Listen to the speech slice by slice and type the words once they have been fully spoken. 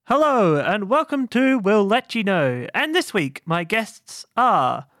Hello, and welcome to We'll Let You Know. And this week, my guests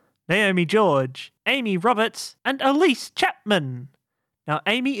are Naomi George, Amy Roberts, and Elise Chapman. Now,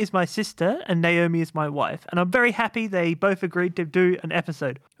 Amy is my sister, and Naomi is my wife, and I'm very happy they both agreed to do an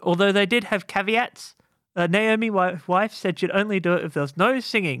episode. Although they did have caveats, Naomi, my wife, said she'd only do it if there was no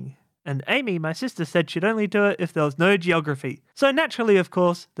singing. And Amy, my sister, said she'd only do it if there was no geography. So naturally, of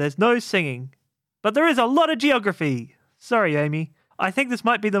course, there's no singing. But there is a lot of geography. Sorry, Amy. I think this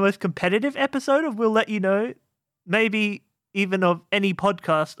might be the most competitive episode of We'll Let You Know, maybe even of any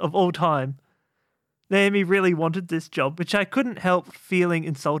podcast of all time. Naomi really wanted this job, which I couldn't help feeling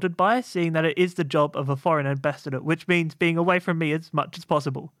insulted by, seeing that it is the job of a foreign ambassador, which means being away from me as much as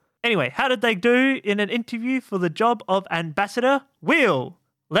possible. Anyway, how did they do in an interview for the job of ambassador? We'll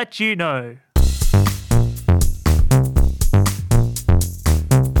let you know.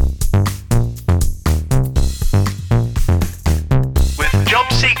 Job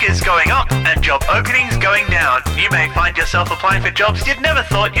seekers going up and job openings going down. You may find yourself applying for jobs you'd never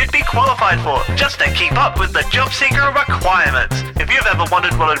thought you'd be qualified for, just to keep up with the job seeker requirements. If you've ever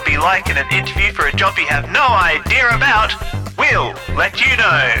wondered what it'd be like in an interview for a job you have no idea about, we'll let you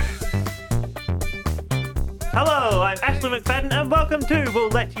know. Hello, I'm Ashley McFadden and welcome to We'll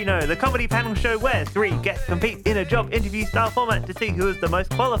Let You Know, the comedy panel show where three guests compete in a job interview style format to see who is the most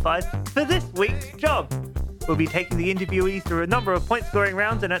qualified for this week's job. We'll be taking the interviewees through a number of point scoring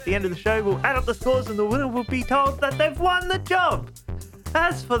rounds, and at the end of the show we'll add up the scores and the winner will be told that they've won the job.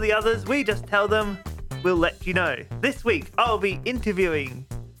 As for the others, we just tell them we'll let you know. This week I'll be interviewing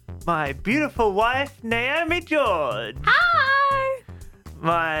my beautiful wife, Naomi George. Hi!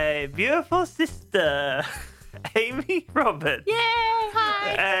 My beautiful sister, Amy Roberts. Yay! Hi!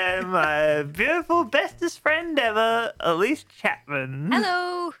 And my beautiful bestest friend ever, Elise Chapman. Hello!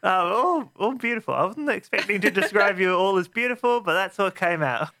 All beautiful. I wasn't expecting to describe you all as beautiful, but that's what came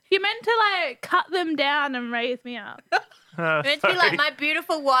out. You meant to cut them down and raise me up. Oh, Meant to be sorry. like my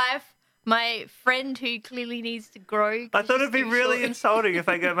beautiful wife, my friend who clearly needs to grow. I thought it'd be really insulting if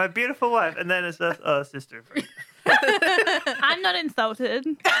I go, my beautiful wife, and then it's just, oh, sister and friend. I'm not insulted.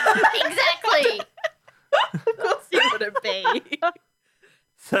 Exactly. Of course you wouldn't be.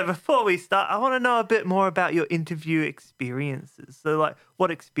 So before we start, I want to know a bit more about your interview experiences. So, what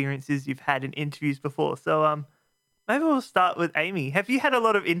experiences you've had in interviews before. So, maybe we'll start with Amy. Have you had a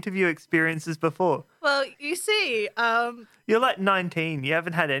lot of interview experiences before? Well, you see, You're like 19. You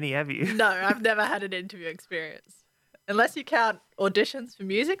haven't had any, have you? no, I've never had an interview experience. Unless you count auditions for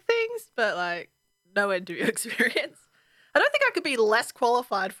music things, but no interview experience. I don't think I could be less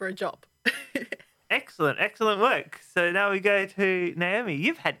qualified for a job. Excellent work. So now we go to Naomi.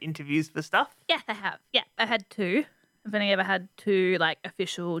 You've had interviews for stuff. Yes, I have. Yeah, I've had two. I've only ever had two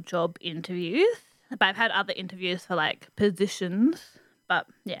official job interviews, but I've had other interviews for positions. But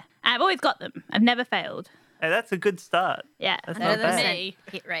yeah, I've always got them. I've never failed. Hey, that's a good start. Yeah, That's Better not than bad. me.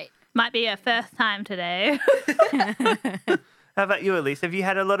 Hit rate. might be a first time today. How about you, Elise? Have you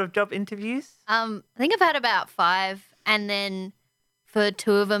had a lot of job interviews? I think I've had about 5, and then for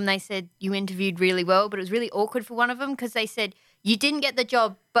 2 of them, they said you interviewed really well, but it was really awkward for one of them because they said you didn't get the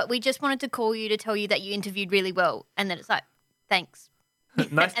job, but we just wanted to call you to tell you that you interviewed really well. And then it's like, thanks.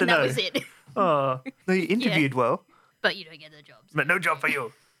 Nice to And know. that was it. Oh, no, you interviewed well, But you don't get the jobs. but no job for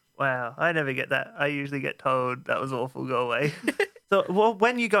you. Wow, I never get that. I usually get told that was awful, go away. So,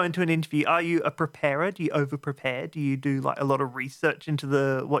 when you go into an interview, are you a preparer? Do you over-prepare? Do you do a lot of research into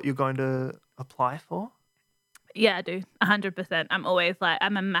what you're going to apply for? Yeah, I do. 100%. I'm always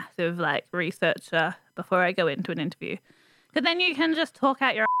I'm a massive researcher before I go into an interview. Because then you can just talk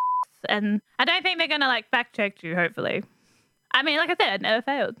out your ass, and I don't think they're going to fact check you, hopefully. I mean, like I said, I never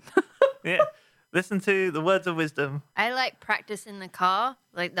failed. Yeah. Listen to the words of wisdom. I practice in the car,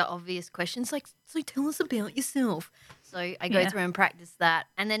 the obvious questions, so tell us about yourself. So I go through and practice that.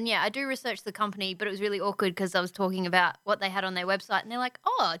 And then, I do research the company, but it was really awkward because I was talking about what they had on their website. And they're like,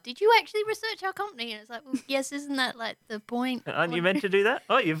 oh, did you actually research our company? And it's like, well, yes, isn't that the point? Aren't you meant to do that?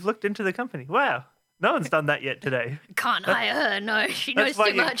 Oh, you've looked into the company. Wow. No one's done that yet today. Can't hire her. No, she That's knows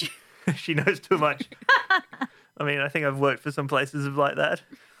why too you- much. She knows too much. I mean, I think I've worked for some places like that.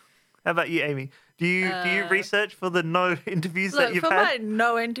 How about you, Amy? Do you research for the no interviews that Look, you've for had? my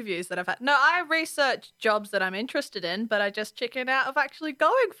no interviews that I've had, no, I research jobs that I'm interested in, but I just chicken out of actually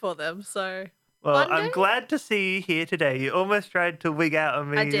going for them. So Well, one I'm day- glad to see you here today. You almost tried to wig out on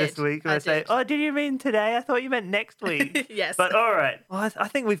me I this did. week. And I say, did. oh, did you mean today? I thought you meant next week. yes. But all right. Well, I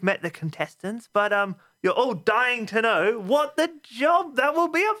think we've met the contestants. But you're all dying to know what the job that we'll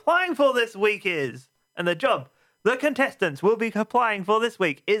be applying for this week is. And the job the contestants will be applying for this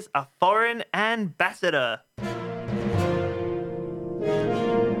week is a foreign ambassador.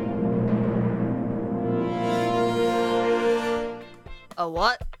 A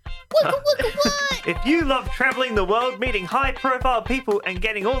what? What? If you love traveling the world, meeting high-profile people, and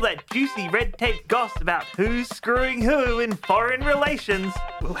getting all that juicy red tape gossip about who's screwing who in foreign relations,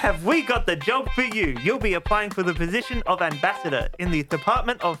 well, have we got the job for you? You'll be applying for the position of ambassador in the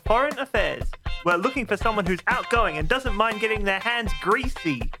Department of Foreign Affairs. We're looking for someone who's outgoing and doesn't mind getting their hands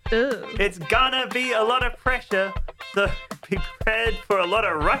greasy. Ooh. It's gonna be a lot of pressure, so be prepared for a lot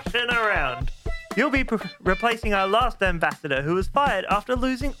of rushing around. You'll be replacing our last ambassador who was fired after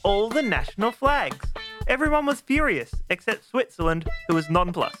losing all the national flags. Everyone was furious, except Switzerland, who was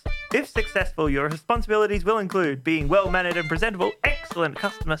nonplussed. If successful, your responsibilities will include being well-mannered and presentable, excellent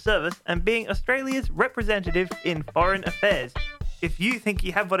customer service, and being Australia's representative in foreign affairs. If you think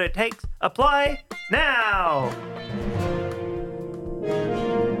you have what it takes, apply now!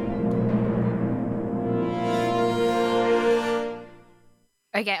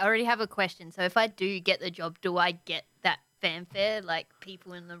 Okay, I already have a question. So if I do get the job, do I get that fanfare? Like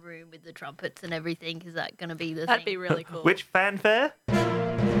people in the room with the trumpets and everything? Is that going to be the That'd thing? be really cool. Which fanfare?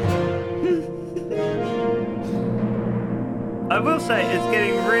 I will say it's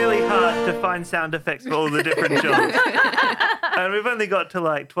getting really hard to find sound effects for all the different jobs. And we've only got to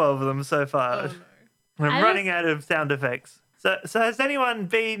like 12 of them so far. I'm I running out of sound effects. So has anyone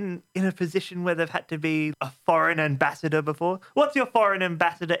been in a position where they've had to be a foreign ambassador before? What's your foreign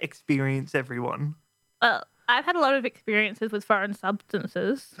ambassador experience, everyone? Well, I've had a lot of experiences with foreign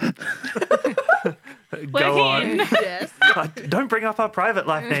substances. Go on. Yes. Don't bring up our private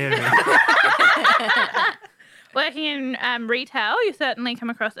life, Naomi. Working in retail, you certainly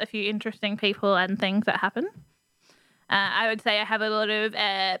come across a few interesting people and things that happen. I would say I have a lot of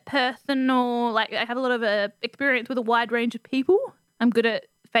personal, I have a lot of experience with a wide range of people. I'm good at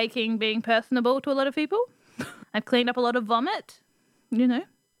faking being personable to a lot of people. I've cleaned up a lot of vomit, you know.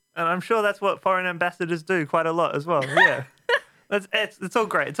 And I'm sure that's what foreign ambassadors do quite a lot as well. Yeah. It's all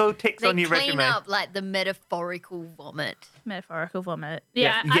great. It's all ticks They on your clean resume. up like the metaphorical vomit. Metaphorical vomit.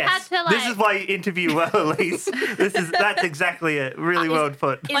 Yeah, Yes. I had to This is why you interview well, Elise. That's exactly it. Really well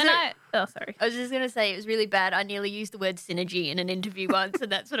put. Oh, sorry. I was just going to say it was really bad. I nearly used the word synergy in an interview once, and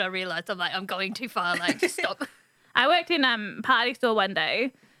that's when I realised I'm going too far. Like, just stop. I worked in party store one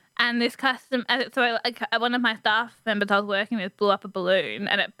day, and this one of my staff members I was working with blew up a balloon,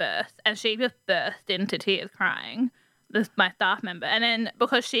 and it burst, and she just burst into tears crying. My staff member, and then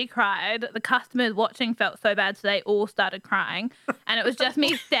because she cried, the customers watching felt so bad, so they all started crying, and it was just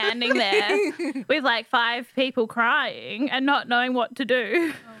me standing there with like 5 people crying and not knowing what to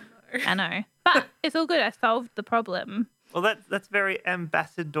do. Oh, no. I know, but it's all good. I solved the problem. Well, that's very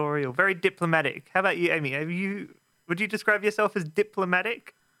ambassadorial, very diplomatic. How about you, Amy? Would you describe yourself as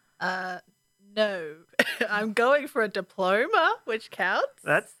diplomatic? No. I'm going for a diploma, which counts.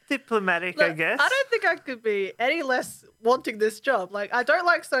 That's diplomatic, Look, I guess. I don't think I could be any less wanting this job. Like, I don't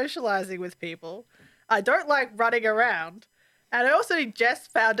like socializing with people. I don't like running around. And I also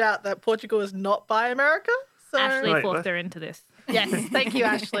just found out that Portugal is not by America. So Ashley Wait, forced what? her into this. yes, thank you,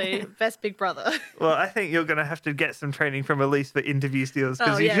 Ashley. Best big brother. Well, I think you're going to have to get some training from Elise for interview skills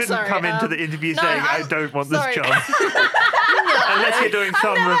because Oh, you yeah, shouldn't sorry. come into the interview no, saying, I I'm don't want sorry. this job. Unless you're doing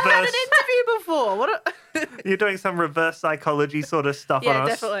some I've never had reverse, an interview before. What? you're doing some reverse psychology sort of stuff on Yeah,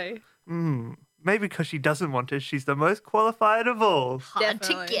 us. definitely. Maybe because she doesn't want to, she's the most qualified of all. Hard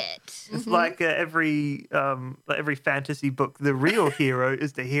Definitely. to get. It's like every fantasy book, the real hero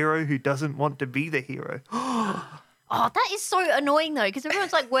is the hero who doesn't want to be the hero. Oh, that is so annoying though, because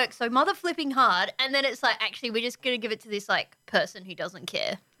everyone's like worked so mother flipping hard, and then it's like actually we're just gonna give it to this like person who doesn't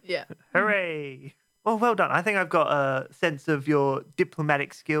care. Yeah. Hooray! Well done. I think I've got a sense of your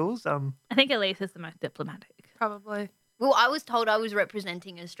diplomatic skills. I think Elise is the most diplomatic. Probably. Well, I was told I was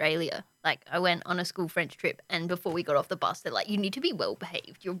representing Australia. Like I went on a school French trip, and before we got off the bus, they're like, "You need to be well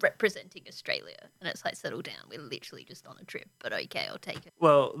behaved. You're representing Australia." And it's like, settle down. We're literally just on a trip, but okay, I'll take it.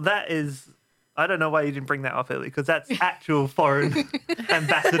 Well, that is. I don't know why you didn't bring that up earlier because that's actual foreign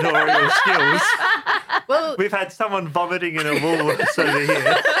ambassadorial skills. Well, We've had someone vomiting in a Woolworths over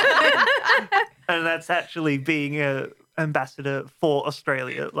here. And that's actually being an ambassador for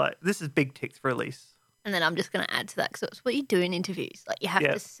Australia. Like, this is big ticks for Elise. and then I'm just gonna add to that because it's what you do in interviews. Like you have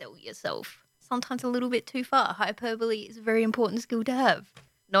Yeah. to sell yourself. Sometimes a little bit too far. Hyperbole is a very important skill to have.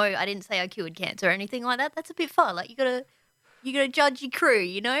 No, I didn't say I cured cancer or anything like that. That's a bit far. Like you gotta judge your crew,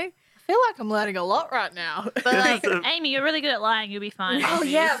 you know. I feel like I'm learning a lot right now. But like, So- Amy, you're really good at lying. You'll be fine. Oh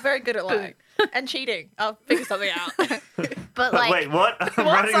yeah, I'm very good at lying and cheating. I'll figure something out. but like, Wait, what? I'm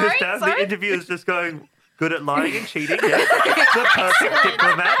running Sorry? this down. The Sorry? interview is just going good at lying and cheating. Yes. The perfect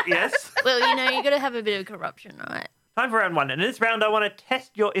diplomat. Yes. well, you know, you gotta have a bit of corruption, right? Time for round one. And in this round, I want to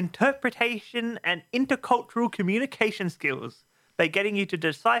test your interpretation and intercultural communication skills by getting you to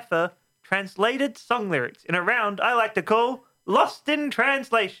decipher translated song lyrics in a round I like to call Lost in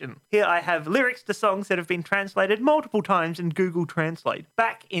Translation. Here I have lyrics to songs that have been translated multiple times in Google Translate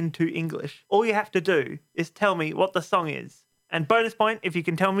back into English. All you have to do is tell me what the song is. And bonus point if you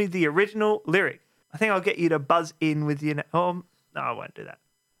can tell me the original lyric. I think I'll get you to buzz in with your... no, I won't do that.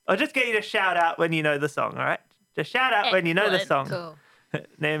 I'll just get you to shout out when you know the song, all right? Just shout out when you know the song. Cool.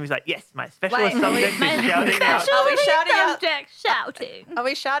 Naomi's like, yes, my specialist subject is shouting out. Are we shouting out? Subject shouting. Are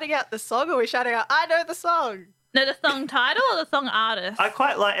we shouting out the song or are we shouting out, I know the song? No, the song title or the song artist? I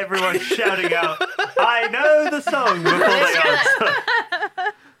quite like everyone shouting out, I know the song before they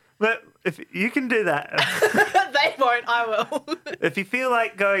answer. But if you can do that, They won't, I will. if you feel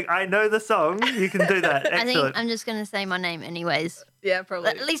like going, I know the song, you can do that. I think Excellent. I'm just going to say my name anyways. Yeah, probably.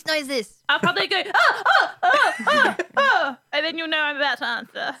 At least knows this. I'll probably go, and then you'll know I'm about to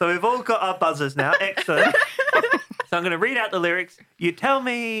answer. So we've all got our buzzers now. Excellent. So I'm going to read out the lyrics. You tell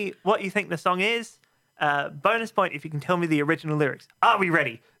me what you think the song is. Bonus point if you can tell me the original lyrics. Are we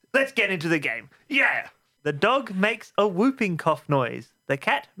ready? Let's get into the game. Yeah. The dog makes a whooping cough noise. The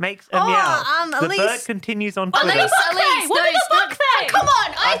cat makes a meow. The Elise. bird continues on Twitter. Elise, What did the stop. fox say? Come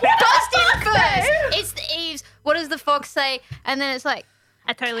on, I buzzed in say? first. It's the Eves. What does the fox say? And then it's like,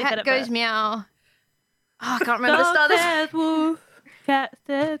 I totally said cat it goes first. meow. Oh, I can't remember the Dog start of this. says woof, cat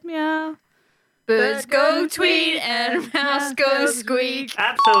says meow. Birds go tweet and mouse goes squeak.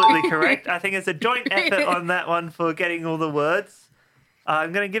 Absolutely correct. I think it's a joint effort on that one for getting all the words.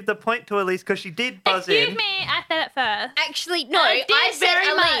 I'm going to give the point to Elise because she did buzz Excuse in. me, I said it first. Actually, no, I did I very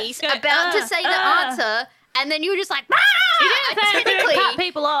said much Elise go, about to say the answer, and then you were just like, You didn't say it to cut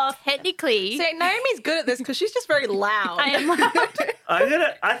people off. technically. See, Naomi's good at this because she's just very loud. I am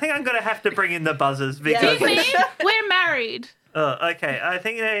loud. I think I'm going to have to bring in the buzzers because... Excuse me, we're married. Oh, okay. I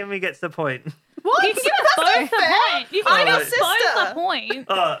think Naomi gets the point. What? You can give us both the point. You I'm can your give us both sister. the point.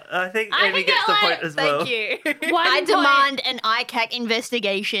 Oh, I think I Amy think gets the I point like- as well. Thank you. One I point. demand an ICAC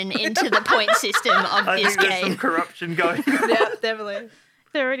investigation into the point system of I this think there's some game. corruption going. Yeah, definitely.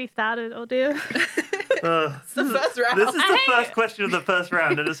 It's already started, oh dear. It's the first round. This is the I- first question of the first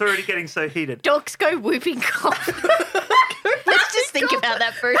round, and it's already getting so heated. Dogs go whooping cough. Let's just think about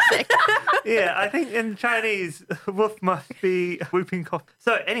that for a second. Yeah, I think in Chinese, woof must be whooping cough.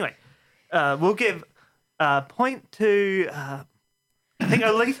 So anyway, we'll give a point to, I think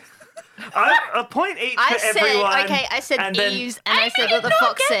at least a point each I for said, everyone. okay, I said and then Eves, and I said did what the not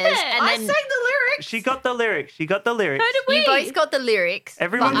fox get says, it. and I then sang the lyrics. She got the lyrics. She got the lyrics. So did we. you both got the lyrics.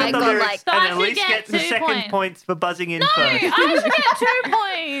 Everyone but got I the got lyrics, like, So I and should Elise get gets the 2 second points. points for buzzing in No, first. I should get 2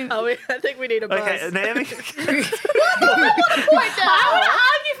 points. I think we need a buzz. Okay, Naomi. I want to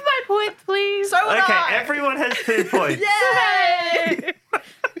argue for my points, please. So would Okay, I. everyone has 2 points. Yay!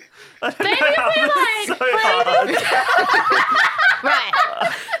 I don't Maybe know how we this is like so play hard. right.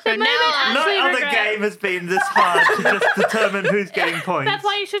 So moment now, No Actually other regret. game has been this hard to just determine who's getting points. That's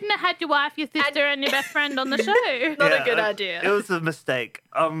why you shouldn't have had your wife, your sister, and your best friend on the show. Not Yeah, a good It idea. was a mistake.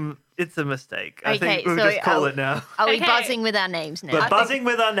 It's a mistake. I Okay, think we'll so just call I'll- it now. are we Okay. buzzing with our names now? We're buzzing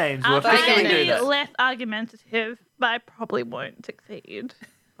with our names. We'll I'll try officially to do be that. less argumentative, but I probably won't succeed.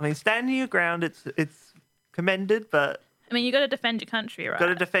 I mean, standing your ground, it's commended, but I mean, you got to defend your country, right? got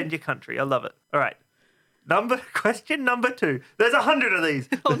to defend your country. I love it. All right. Question number 2. There's 100 of these.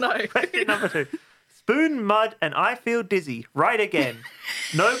 Oh, no. Question number 2. Spoon, Mud, and I feel dizzy. Right again.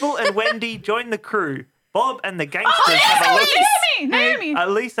 Noble and Wendy join the crew. Bob and the gangsters have a look. Naomi.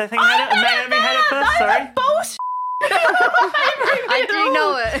 At least I think Naomi had it first. Sorry. Bullshit. I do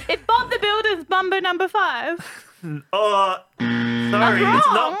know it. It's Bob the Builder's Bumbo number 5. Oh, sorry. That's It's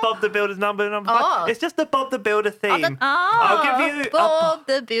wrong. not Bob the Builder's number 5. Oh. It's just the Bob the Builder theme. Oh. I'll give you. Bob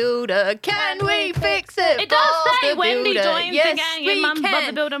the Builder, can we fix it? It does Bob say the Wendy Builder, joins the yes, gang we and Mum Bob can.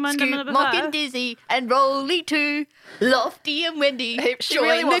 the Builder Monday Scoot, number Mock 5. and Dizzy and Rolly too. Lofty and Wendy She join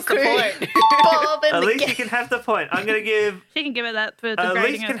really the wants the crew. point. Bob and At the least you gang. can have the point. I'm going to give. She can give it that for At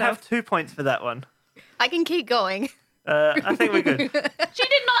degrading least can herself. have 2 points for that one. I can keep going. I think we're good. She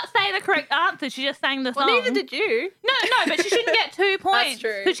did not say the correct answer. She just sang the song. Well, neither did you. No, but she shouldn't get 2 points.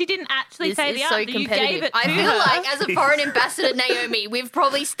 true. Because she didn't actually This say is the so answer. You competitive. gave it to I feel her. like, as a foreign ambassador, Naomi, we've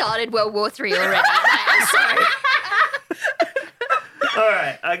probably started World War III already. Like, I'm sorry. All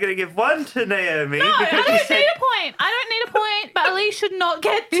right. I'm going to give 1 to Naomi No, I because don't she said. need a point. I don't need a point, but at least should not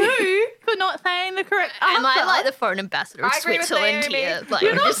get 2 for not saying the correct answer. Am I like the foreign ambassador of I agree with Switzerland Naomi. here? Like,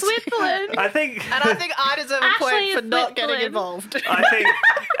 You're I'm not just- Switzerland. I think And I think I deserve a Ashley point is for not getting Switzerland. involved. I think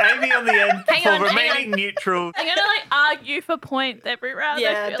Amy on the end Hang for on, hang remaining neutral. I'm gonna like argue for points every round.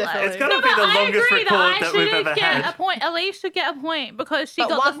 Yeah, I feel definitely. It's Like. gotta No, be but the I longest agree record I that we've should ever get had. a point. Elise should get a point because she But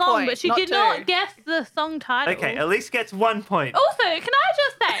got the 1 song, point, but she not did 2. not guess the song title. Okay, Elise gets 1 point. Also, can I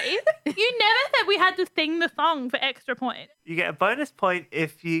just say, you never said we had to sing the song for extra points. You get a bonus point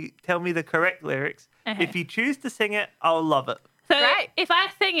if you tell me the correct lyrics. Okay. If you choose to sing it, I'll love it. So Great. if I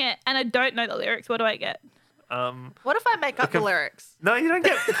sing it and I don't know the lyrics, what do I get? What if I make up the Okay. lyrics? No, you don't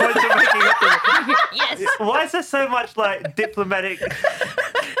get points for making up the... Yes. Why is there so much like diplomatic,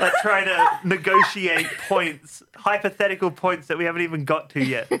 like trying to negotiate points, hypothetical points that we haven't even got to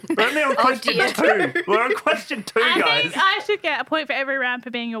yet? We're only on question dear. 2. We're on question 2, I guys. think I should get a point for every round for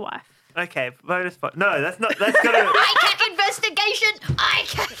being your wife. Okay, bonus point. No, that's not. That's gonna. ICAC investigation!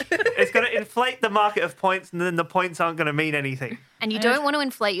 ICAC! It's gonna inflate the market of points, and then the points aren't gonna mean anything. And you don't want to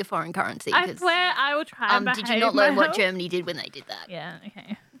inflate your foreign currency. I 'cause, swear I will try and did you behave not learn what myself. Germany did when they did that? Yeah,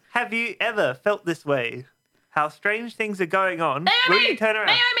 okay. Have you ever felt this way? How strange things are going on? Will Naomi! you turn around?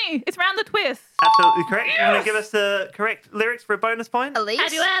 Naomi! It's round the twist. Absolutely correct. You want to give us the correct lyrics for a bonus point? Elise?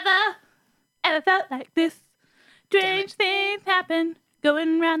 Have you ever felt like this? Strange things happen,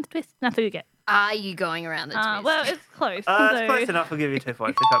 going round the twist. That's what you get. Are you going around the twist? Well, it's close. It's so close enough. I'll give you 2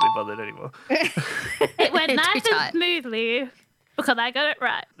 points. I can't be bothered anymore. It went Too nice tight. and smoothly because I got it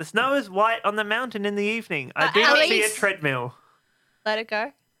right. The snow is white on the mountain in the evening. I do not see a Elise. treadmill. Let it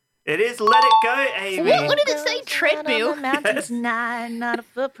go. It is Let It Go, Amy. what did it say? Treadmill? Yes. Not a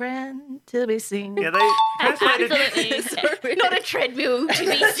footprint to be seen. Yeah, they translated. Absolutely. Not a treadmill to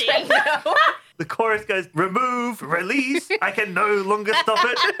be seen. The chorus goes, remove, release. I can no longer stop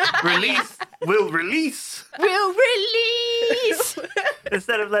it. Release will release Will release.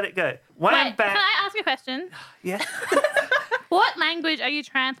 instead of let it go. Wham Wait, can bam. I ask you a question? Yes. What language are you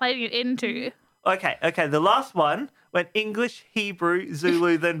translating it into? Okay. The last one went English, Hebrew,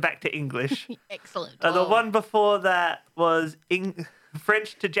 Zulu, then back to English. Excellent. The one before that was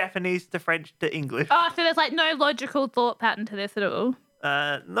French to Japanese to French to English. Oh, so there's like no logical thought pattern to this at all.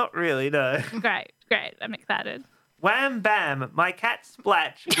 Not really, no. Great. I'm excited. Wham bam, my cat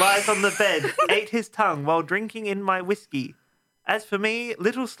Splatch lies on the bed, ate his tongue while drinking in my whiskey. As for me,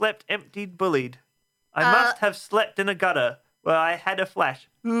 little slept emptied bullied. I must have slept in a gutter where I had a flash.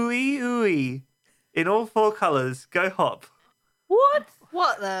 Ooey ooey. In all 4 colours, go hop. What?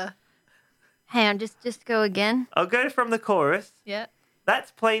 What the? Hang on, just go again. I'll go from the chorus. Yeah.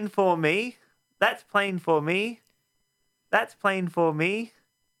 That's plain for me. That's plain for me. That's plain for me.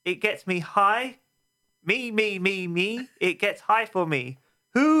 It gets me high. Me. It gets high for me.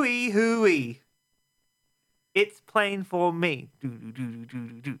 Hooey. It's plain for me. Do.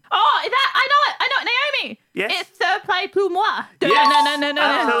 Oh, is that? I know it, Naomi. Yes? It's se play pour moi. Yes, No.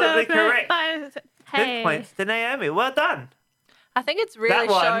 absolutely Se play correct. by- Good Hey. points to Naomi. Well done. I think it's really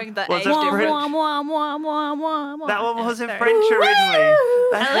one showing the was age a Mwah, French- difference. mwah, mwah, mwah, mwah, mwah. That one was in Sorry. French originally.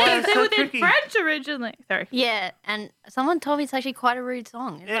 That's At why least it's they so were in tricky. French originally. Sorry. Yeah, and someone told me it's actually quite a rude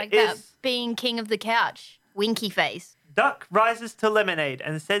song. It's It like that is. being king of the couch. Winky face. Duck rises to lemonade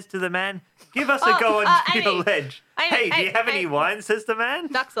and says to the man, give us a go on your Amy. ledge. Amy, Hey, do you have any Amy. wine, says the man?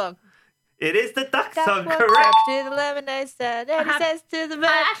 Duck song. It is the duck song, walks correct. up to the lemonade stand and he have- says to the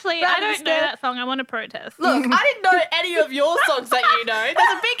man. Actually, I don't know that song. I want to protest. Look, I didn't know any of your songs that you know.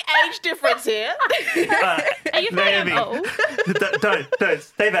 There's a big age difference here. Are you saying Naomi. I'm old? Don't,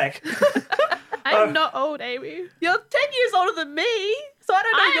 stay back. I'm not old, Amy. You're 10 years older than me, so I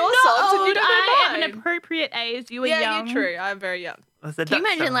don't know I'm your not songs old. and you don't know I am mine. an appropriate age. You are yeah, young. you're true. I'm very young. That's the Can you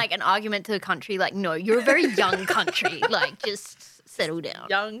duck imagine song. like an argument to the country? Like, no, you're a very young country. Like, just settle down.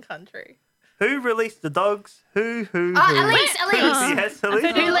 Young country. Who released the dogs? Who? Elise. Yes,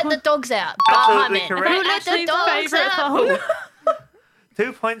 Elise. Who let the dogs out? Absolutely Bahamut. correct. Who let the Ashley's dogs favourite out? song.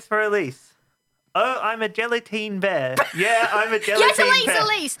 2 points for Elise. Oh, I'm a gelatine bear. Yeah, I'm a gelatine Yes, bear.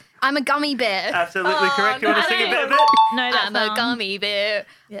 Elise. I'm a gummy bear. Absolutely correct. You no, want to sing a I bit of don't. it? No, that's I'm a gummy bear.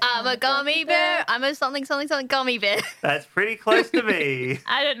 I'm a gummy bear. I'm a something gummy bear. That's pretty close to me.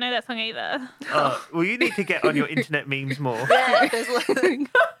 I don't know that song either. Oh, well, you need to get on your internet memes more. Yeah, there's like,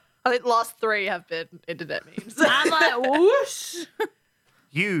 I think last 3 have been internet memes. I'm like, whoosh.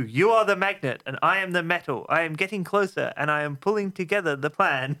 You are the magnet, and I am the metal. I am getting closer, and I am pulling together the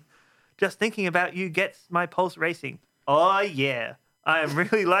plan. Just thinking about you gets my pulse racing. Oh, yeah. I am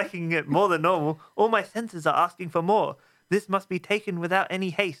really liking it more than normal. All my senses are asking for more. This must be taken without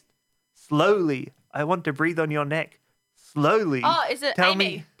any haste. Slowly. I want to breathe on your neck. slowly. Oh, is it Tell Amy?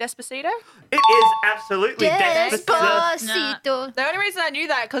 me. Despacito? It is absolutely Despacito. Despacito. The only reason I knew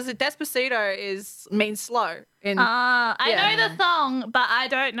that because Despacito means slow. In I Yeah. know the song, but I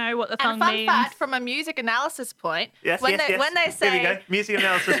don't know what the song and fun means. fact, from a music analysis point, Yes, when yes, they yes. when they Here we go. say Music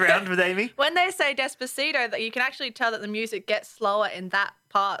analysis round with Amy. when they say Despacito, that you can actually tell that the music gets slower in that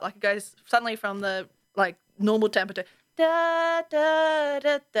part. Like it goes suddenly from the like normal tempo to da da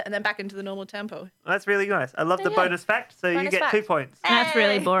da da, and then back into the normal tempo. That's really nice. I love the Yeah. bonus fact, so you Bonus get fact. 2 points. That's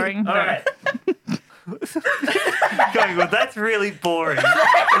really Hey. boring. All right. Going well, that's really boring.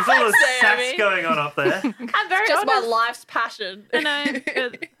 There's all the sass Sammy. going on up there. I'm very Just my honest. life's passion. I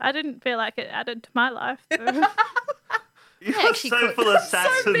know. I didn't feel like it added to my life. So. You're actually so quite- full of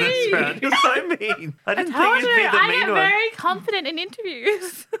sass in this mean. round. You're so mean. I didn't Told think you'd be you, the I mean get one. very confident in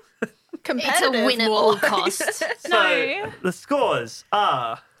interviews. It's a win at all costs. So No. the scores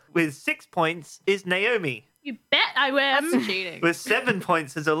are with 6 points is Naomi, You bet I That's am. cheating. with 7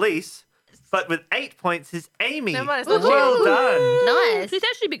 points is Elise, but with 8 points is Amy. No, it's not Well cheating. done. Nice. She'd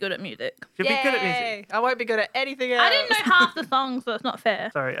actually be good at music. Should be good at music. Yay. I won't be good at anything else. I didn't know half the songs, so it's not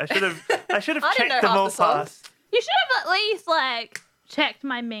fair. Sorry, I should have I didn't checked know them half all the songs. past. You should have at least checked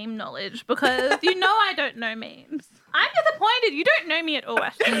my meme knowledge because you know I don't know memes. I'm disappointed. You don't know me at all,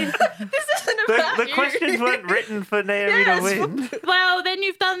 Ashley. This isn't about The you. questions weren't written for Naomi Yes. to win. Well, then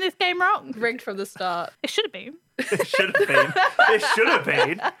you've done this game wrong. rigged from the start. It should have been. It should have been. It should have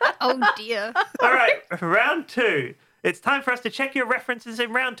been. Oh dear. All right, round 2. It's time for us to check your references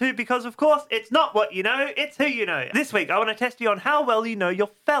in round 2 because, of course, it's not what you know, it's who you know. This week, I want to test you on how well you know your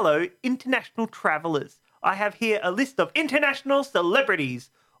fellow international travelers. I have here a list of international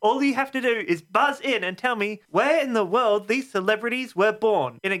celebrities. All you have to do is buzz in and tell me where in the world these celebrities were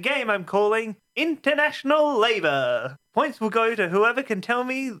born. In a game I'm calling International Labour. Points will go to whoever can tell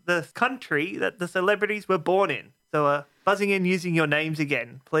me the country that the celebrities were born in. So, buzzing in using your names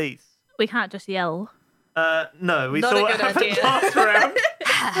again, please. We can't just yell. No, we Not saw a what good happened idea. last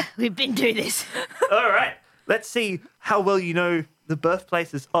round. We've been through this. All right, let's see how well you know the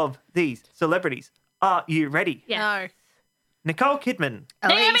birthplaces of these celebrities. Are you ready? Yeah. No. Nicole Kidman.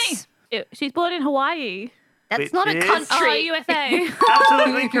 Naomi! Elise. She's born in Hawaii. That's Which not a is- country. Oh, USA.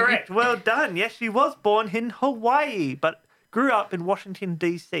 Absolutely correct. Well done. Yes, she was born in Hawaii, but grew up in Washington,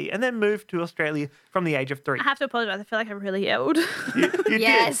 D.C., and then moved to Australia from the age of 3. I have to apologize. I feel like I really yelled. You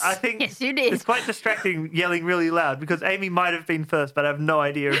Yes. did. I think Yes, you did. it's quite distracting yelling really loud because Amy might have been first, but I have no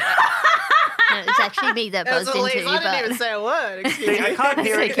idea. No, it's actually me that It was buzzed Elise. into you. I didn't even But say a word. Excuse See, I me. can't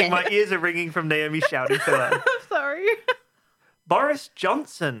hear It's anything. okay. My ears are ringing from Naomi shouting so loud. I'm sorry. Boris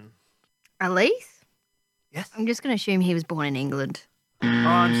Johnson. Elise? Yes. I'm just going to assume he was born in England. Oh,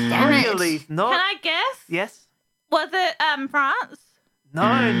 I'm Damn sorry, it. Elise. Not. Can I guess? Yes. Was it France?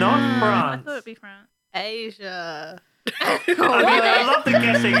 No, not I France. thought it'd be France. Asia. I mean, I love the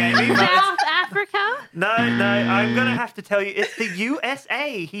guessing, Amy, but South Africa? no, I'm going to have to tell you it's the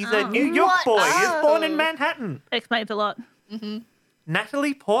USA. He's a Oh. New York What? boy. He's born in Oh. Manhattan. Explains a lot.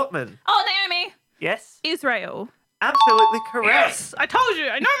 Natalie Portman. Oh, Naomi. Yes, Israel. absolutely correct. I told you.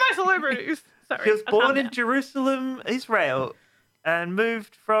 I know my celebrities. Sorry. She was I'll calm born in down. Jerusalem, Israel, and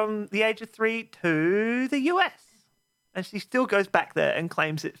moved from the age of 3 to the US. And she still goes back there and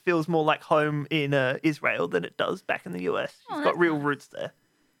claims it feels more like home in Israel than it does back in the US. She's Oh, got real roots there.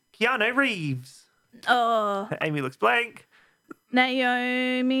 Keanu Reeves. Oh, Amy looks blank.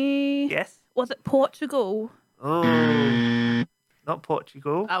 Naomi. Yes. Was it Portugal? Oh, not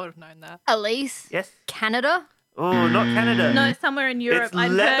Portugal. I would have known that. Elise? Yes. Canada? Oh, not Canada. No, somewhere in Europe. It's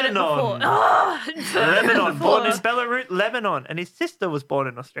I've heard it before. Lebanon. Oh, I've heard it Lebanon, born in before. Belarus, Lebanon, and his sister was born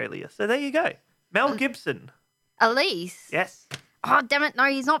in Australia. So there you go. Mel Gibson. Elise? Yes. Oh, damn it. No,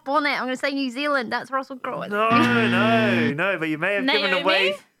 he's not born there. I'm going to say New Zealand. That's Russell Crowe. No, but you may have given Naomi?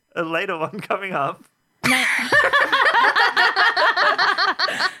 away a later one coming up.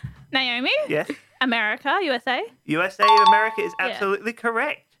 Naomi? Yes. America, USA. USA, America is absolutely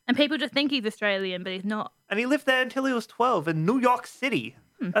correct. And people just think he's Australian, but he's not. And he lived there until he was 12 in New York City.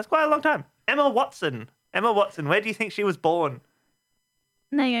 That's quite a long time. Emma Watson. Emma Watson, where do you think she was born?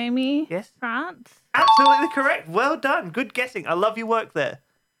 Naomi? Yes. France? Absolutely correct. Well done. Good guessing. I love your work there.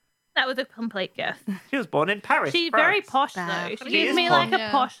 That was a complete guess. She was born in Paris. She's France. very posh, Bah. though. She She gives is me posh. like a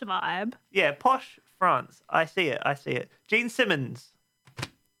Yeah. posh vibe. Yeah, posh France. I see it. Gene Simmons.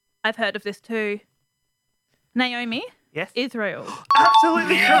 I've heard of this too. Naomi? Yes. Israel.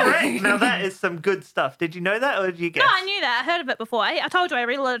 Absolutely correct. Now that is some good stuff. Did you know that or did you guess? No, I knew that. I heard of it before. I told you I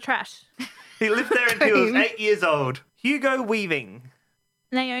read a lot of trash. He lived there until he was 8 years old. Hugo Weaving.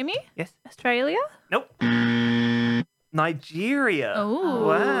 Naomi? Yes. Australia? Nope. Nigeria. Oh.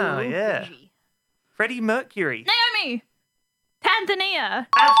 Wow, yeah. Freddie Mercury. Naomi! Tanzania.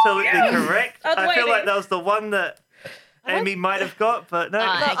 Absolutely correct. I was I feel like waiting. that was the one that Amy might have got, but no.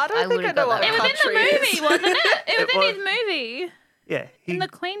 I don't think I would've know got what that. It was in country the is. movie, wasn't it? It was It in was. his movie. Yeah, In the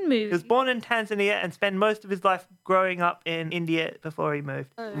Queen movie. he was born in Tanzania and spent most of his life growing up in India before he moved.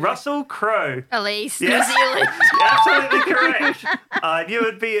 Russell Crowe. Elise, Yeah. New Zealand. Absolutely correct. You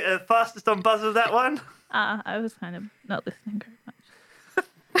would be fastest on buzz with that one. I was kind of not listening very much.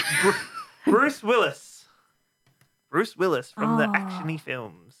 Bruce Willis. Bruce Willis from the Oh. actiony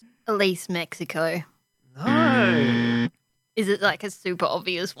films. Elise, Mexico. No. Is it like a super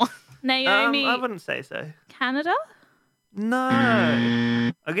obvious one? Naomi, I wouldn't say so. Canada? No.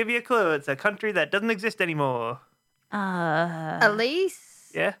 I'll give you a clue. It's a country that doesn't exist anymore.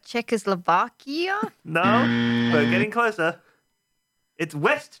 Elise? Yeah? Czechoslovakia? No. We're getting closer. It's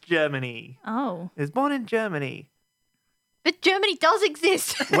West Germany. Oh. He was born in Germany. But Germany does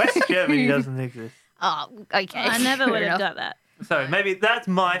exist. West Germany doesn't exist. Oh, okay. I never Fair would have enough. got that. So maybe that's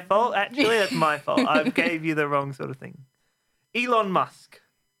my fault. Actually, that's my fault. I gave you the wrong sort of thing. Elon Musk.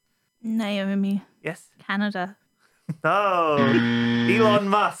 Naomi, Yes? Canada. No. Elon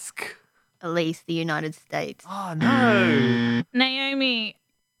Musk. Elise, the United States. Oh, no. Naomi,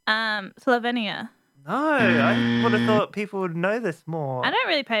 Slovenia. No. I would have thought people would know this more. I don't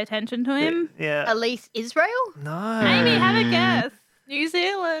really pay attention to him. Yeah. Elise, Israel? No. Amy, have a guess. New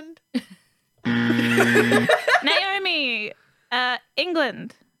Zealand. Naomi,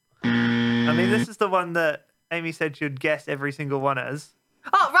 England. I mean, this is the one that Amy said she'd guess every single one as.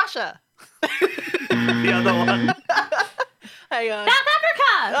 Oh, Russia. The other one. Hang on. South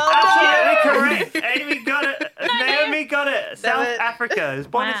Africa. Oh, Absolutely correct. Amy got it. Naomi got it. South it. Africa. He was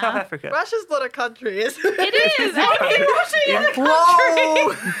born in Wow. South Africa. no. Russia's not a country, is it? It is. Amy, Russia is a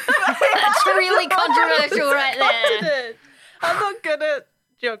Whoa! That's really controversial right there. I'm not good at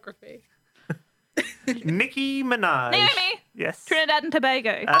geography. Nicki Minaj. Naomi, Yes. Trinidad and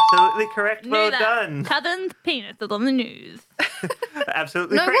Tobago. Absolutely correct. Knew Well that. done. Cousin's penis is on the news.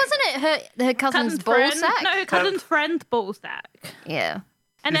 Absolutely No, correct. wasn't it her cousin's ball friend, sack? No, her cousin's friend's ball sack. Yeah.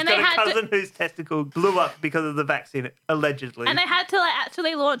 And He's then they got a had cousin to, whose testicle blew up because of the vaccine, allegedly. and they had to like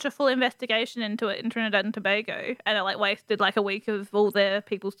actually launch a full investigation into it in Trinidad and Tobago, and it like wasted like a week of all their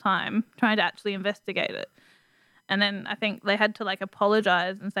people's time trying to actually investigate it. And then I think they had to like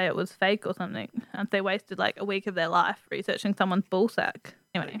apologize and say it was fake or something. And they wasted like a week of their life researching someone's ball sack.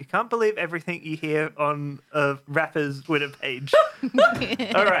 Anyway, You can't believe everything you hear on a rapper's Twitter page.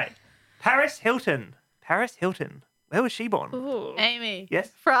 All right. Paris Hilton. Paris Hilton. Where was she born? Ooh. Amy. Yes?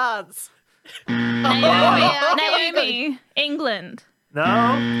 France. Naomi, England. No,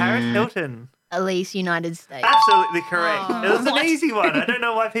 Paris Hilton. Elise, United States. Absolutely correct. Oh. It was an easy one. I don't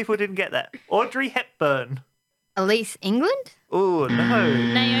know why people didn't get that. Audrey Hepburn. Elise, England? Oh, no.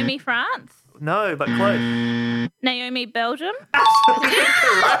 Naomi, France. No, but close. Naomi, Belgium. Absolutely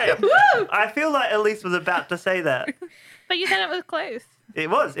correct. I feel like Elise was about to say that. But you said it was close. It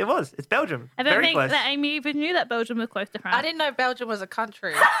was. It's Belgium. I don't Very think close. that Amy even knew that Belgium was close to France. I didn't know Belgium was a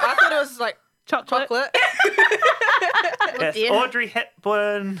country. I thought it was like Chocolate. chocolate. Yes, dear. Audrey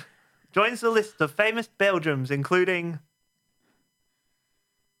Hepburn joins the list of famous Belgiums, including.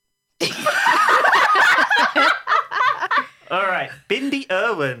 All right, Bindi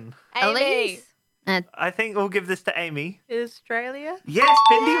Irwin. Elise? I think we'll give this to Amy. Australia. Yes,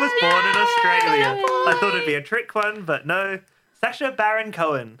 Bindi was born in Australia. I thought it'd be a trick one, but no. Sacha Baron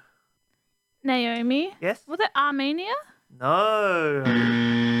Cohen. Naomi. Yes? Was it Armenia? No.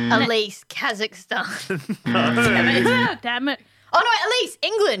 Elise, Kazakhstan. No. Damn it. Oh no, Elise,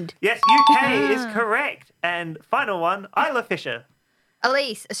 England. Yes, UK is correct. And final one, Isla Fisher.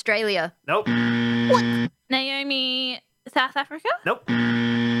 Elise, Australia. Nope. Naomi, South Africa? Nope.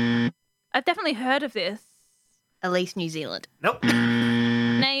 I've definitely heard of this. Elise, New Zealand. Nope.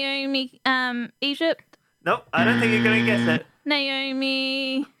 Naomi, Egypt? Nope. I don't think you're going to guess it.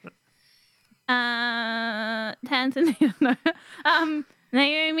 Naomi, Tanzania? No.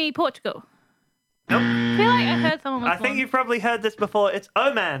 Naomi, Portugal? Nope. I feel like I heard someone was I think born. you've probably heard this before. It's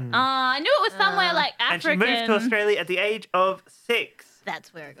Oman. I knew it was somewhere like and she African. moved to Australia at the age of 6.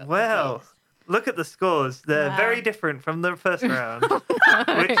 That's where I got Wow. confused. Look at the scores. They're Wow. very different from the first round,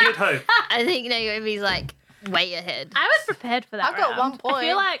 which you'd hope. I think Naomi's like way ahead. I was prepared for that. I've got round. 1 I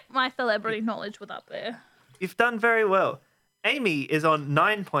feel point. like my celebrity knowledge was up there. You've done very well. Amy is on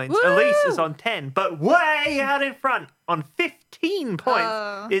 9 points. Woo! Elise is on 10. But way out in front on 15 points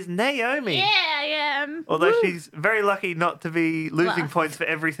Oh. is Naomi. Yeah, I am. Although she's very lucky not to be losing Last. points for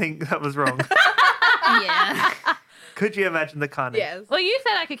everything that was wrong. Yeah. Could you imagine the carnage? Yes. Well, you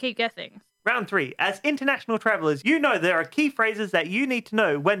said I could keep guessing. Round 3. As international travelers, you know there are key phrases that you need to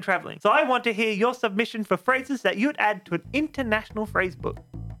know when traveling. So I want to hear your submission for phrases that you'd add to an international phrase book.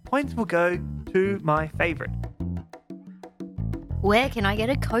 Points will go to my favorite. Where can I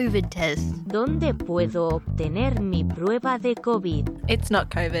get a COVID test? ¿Dónde puedo obtener mi prueba de COVID? It's not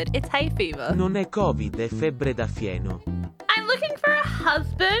COVID, it's hay fever. Non è Covid, è febbre da fieno. I'm looking for a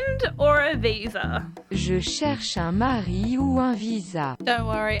husband or a visa. Je cherche un mari ou un visa. Don't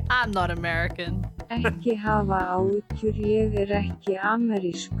worry, I'm not American. Ekki hafa áhyggjur, ég ekki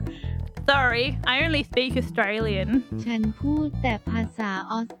amerískur. Sorry, I only speak Australian. ฉันพูดแต่ภาษา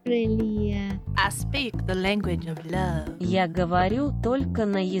ออสเตรเลีย I speak the language of love. Я говорю только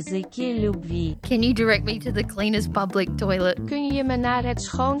на языке любви. Can you direct me to the cleanest public toilet? Kun je me naar het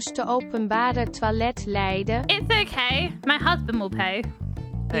schoonste openbare toilet leiden? It's okay. My husband will pay.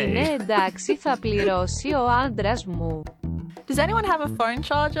 Είναι εντάξει, θα πληρώσει ο άντρας μου. Does anyone have a phone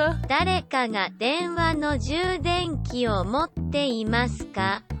charger? 誰かが電話の充電器を持っています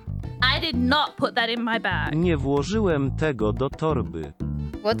か I did not put that in my bag. Nie włożyłem tego do torby.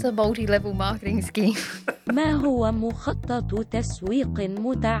 What's a multi-level marketing scheme? ما هو مخطط تسويق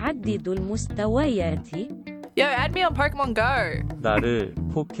متعدد المستويات؟ Yo, add me on Pokemon Go. 나를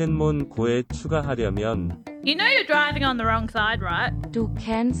포켓몬고에 추가하려면 You know you're driving on the wrong side, right? Du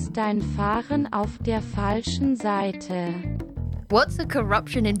kennst dein Fahren auf der falschen Seite. What's a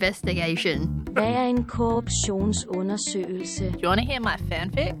corruption investigation? Det er en korruptionsundersøgelse. Do you want to hear my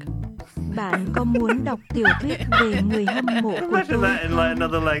fanfic? Bạn có muốn đọc tiểu thuyết về người hâm mộ của Imagine tôi that in like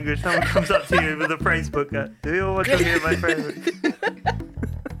another language. Someone comes up to you with a phrase book. Do you want to hear my phrase book?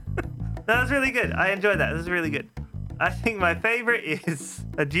 That was really good. I enjoyed that. This is really good. I think my favorite is,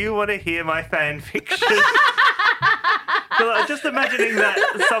 do you want to hear my fan fiction? So, like, just imagining that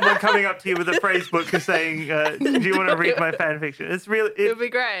someone coming up to you with a phrase book and saying, do you want to read my fan fiction? It's really, It would be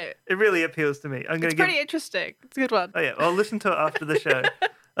great. it really appeals to me. I'm going It's to give. pretty interesting. It's a good one. Oh yeah, I'll listen to it after the show.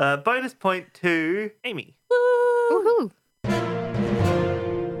 Bonus point to Amy. Woohoo!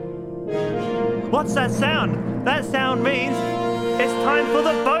 What's that sound? That sound means it's time for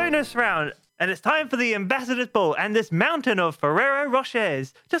the bonus round. And it's time for the Ambassador's Ball and this mountain of Ferrero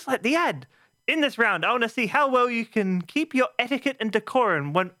Rochers, just like the ad. In this round, I want to see how well you can keep your etiquette and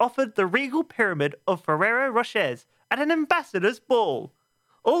decorum when offered the regal pyramid of Ferrero Rochers at an Ambassador's Ball.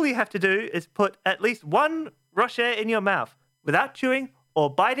 All you have to do is put at least one Rocher in your mouth without chewing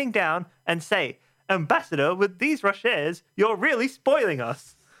or biting down and say, Ambassador, with these Rochers, you're really spoiling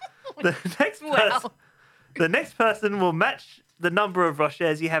us. The next person will match the number of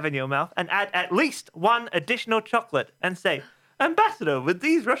Rochers you have in your mouth and add at least one additional chocolate and say, Ambassador, with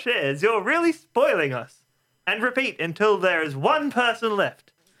these Rochers, you're really spoiling us. And repeat until there is one person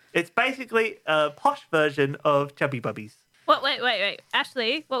left. It's basically a posh version of Chubby Bubbies. What? Wait.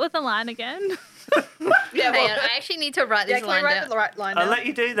 Ashley, what was the line again? Yeah, Hang on, I actually need to write this can line we write down. the right line I'll down? let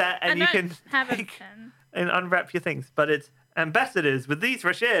you do that and you I can don't have a take pen. and unwrap your things. But it's Ambassadors, with these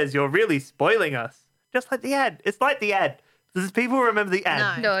Rochers, you're really spoiling us. Just like the ad. It's like the ad. Does people remember the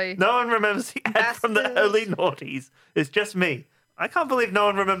ad? No. No one remembers the ad from the Ambassadors. early noughties. It's just me. I can't believe no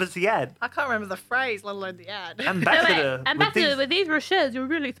one remembers the ad. I can't remember the phrase, let alone the ad. Ambassador. No, wait. Ambassador, with with these Rochers, you're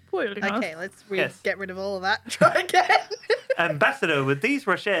really spoiling us. Okay, let's Yes. get rid of all of that. Try again. Ambassador, with these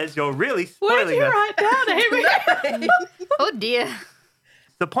Rochers, you're really What did spoiling you us. write down, Amy? Oh dear.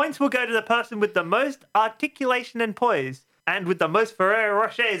 The points will go to the person with the most articulation and poise, and with the most Ferrero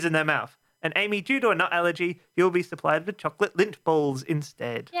Rochers in their mouth. And Amy, due to a nut allergy, you'll be supplied with chocolate lint balls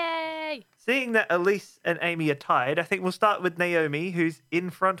instead. Yay! Seeing that Elise and Amy are tied, I think we'll start with Naomi, who's in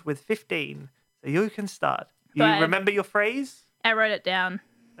front with 15. So you can start. You Right. remember your phrase? I wrote it down.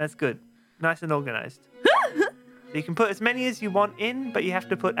 That's good. Nice and organized. So you can put as many as you want in, but you have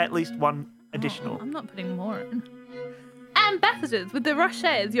to put at least one additional. I'm not putting more in. Ambassadors, with the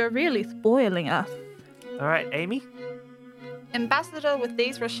Rochers, you're really spoiling us. All right, Amy? Ambassador, with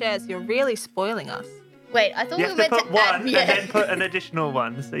these Rochers, you're really spoiling us. Wait, I thought You we have were to meant put to add one and then put an additional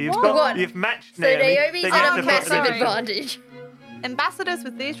one. So you've matched So Naomi. Naomi's then you have at to a put an massive additional. advantage. Ambassadors,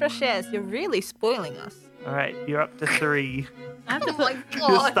 with these Rochers, you're really spoiling us. All right, you're up to 3. I have to Oh my put. You're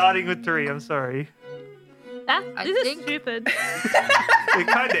god. starting with 3. I'm sorry. This is think- stupid. It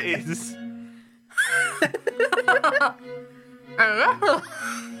kind of is.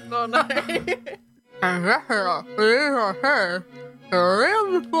 Oh no.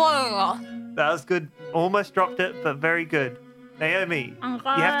 That was good. Almost dropped it, but very good. Naomi, you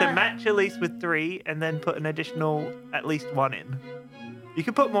have to match Elise with 3 and then put an additional at least 1 in. You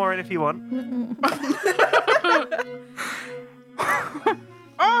can put more in if you want.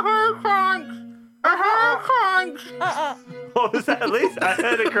 What was that, Elise? I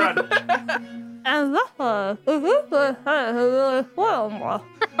heard a grunt. Oh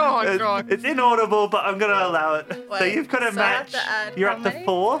my god. It's inaudible, but I'm going to allow it. So Wait, you've got to so I have match. to add You're how up to many?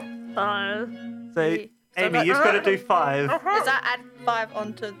 4. So, Amy, that- you've got to do 5. Does that add 5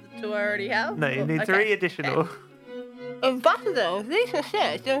 onto the 2 I already have? No, you need Okay. 3 additional. Ambassador, Lisa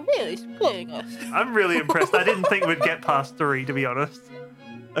says they're really splitting us. I'm really impressed. I didn't think we'd get past 3, to be honest.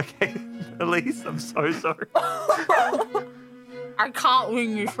 Okay, Elise, I'm so sorry. I can't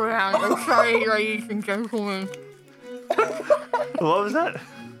win this round. I'm sorry, ladies and gentlemen. What was that?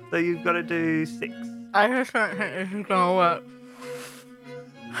 So you've got to do 6. I just don't think this is gonna work.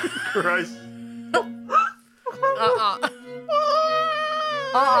 Gross.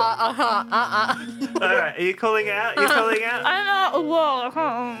 Alright, are you calling out? You're calling out? I'm not well.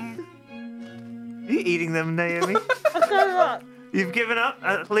 Are you eating them, Naomi? You've given up?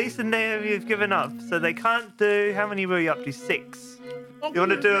 At least and Naomi have given up. So they can't do... How many were you up to? 6. You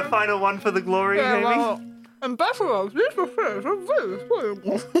want to do a final one for the glory, Naomi? Ambassador, this is really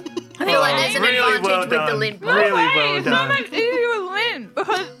splitting us. I feel like there's an really advantage well with the done. lint Really roll. well It's so done. much easier with lint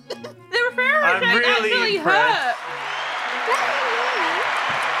because the Ferrero I'm shake really actually impressed. hurt.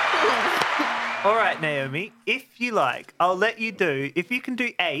 All right, Naomi, if you like, I'll let you do... If you can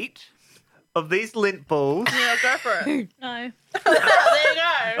do 8 of these lint balls... Yeah, go for it. No. There you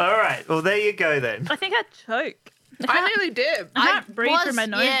go. All right, well, there you go then. I think I'd choke. I nearly did. I can't breathe through my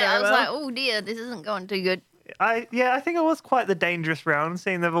nose yeah, very I was well. like, oh dear, this isn't going too good. I think it was quite the dangerous round,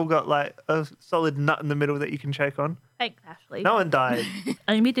 seeing they've all got like a solid nut in the middle that you can choke on. Thanks, Ashley. No one died.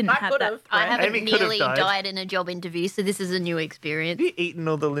 Amy didn't I have could've. that. I threat. haven't Amy could have nearly died. died in a job interview, so this is a new experience. Have you eaten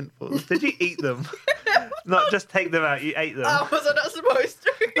all the lint balls? Did you eat them? Not just take them out, you ate them. Oh, was I not supposed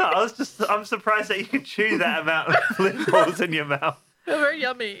to? No, I'm surprised that you could chew that amount of lint balls in your mouth. They're very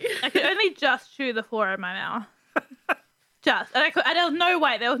yummy. I could only just chew the 4 in my mouth. Just. And there was no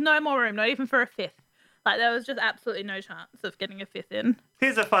way. There was no more room, not even for a 5th. Like, there was just absolutely no chance of getting a 5th in.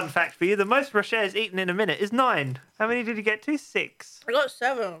 Here's a fun fact for you. The most Rochers eaten in a minute is 9. How many did you get to? 6. I got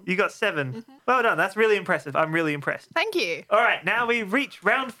 7. You got 7. Well done. That's really impressive. I'm really impressed. Thank you. All right, now we reach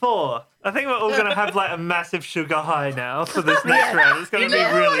round 4. I think we're all going to have like a massive sugar high now for this next round. It's going to be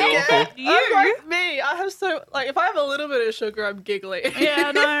really awful. I'm like me. I have so if I have a little bit of sugar, I'm giggly.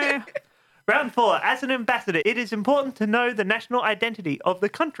 Yeah, no. Round 4. As an ambassador, it is important to know the national identity of the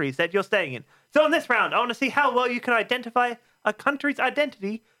countries that you're staying in. So in this round, I want to see how well you can identify a country's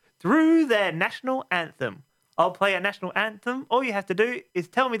identity through their national anthem. I'll play a national anthem. All you have to do is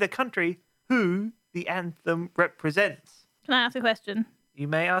tell me the country who the anthem represents. Can I ask a question? You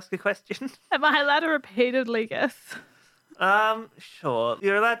may ask a question. Am I allowed to repeatedly guess? Sure.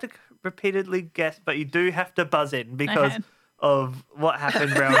 You're allowed to repeatedly guess, but you do have to buzz in because Okay. of what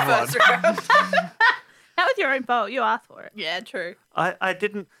happened round 1. That was your own fault. You asked for it. Yeah, true. I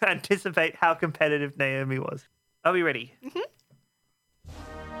didn't anticipate how competitive Naomi was. Are we ready?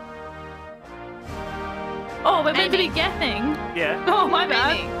 Oh, we're meant to be guessing. Yeah. Oh, my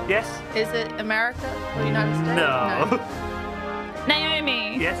bad. Yes. Is it America or United States? No.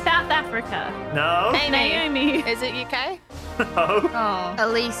 Naomi. Yes. South Africa. No. Naomi. Is it UK? No. Oh.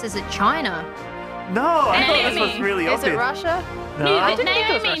 Elise, is it China? No. I thought this Naomi. was really Is obvious. it Russia? No.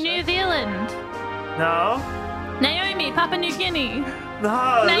 Naomi, New Zealand. No. Naomi, Papua New Guinea.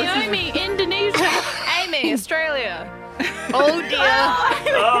 No. this is- Naomi, Indonesia. Amy, Australia. Oh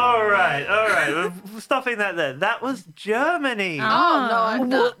dear. All right. We're stopping that there. That was Germany. Oh, no, I'm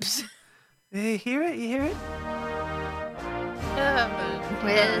not. Whoops. You hear it? You hear it?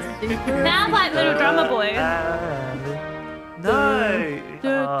 Sounds like Little Drummer Boy. No.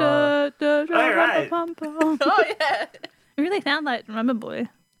 All right. Oh, yeah. It really sounds like Drummer Boy.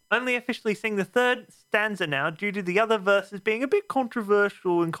 Only officially sing the third stanza now due to the other verses being a bit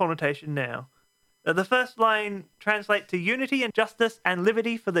controversial in connotation now. The first line translates to unity and justice and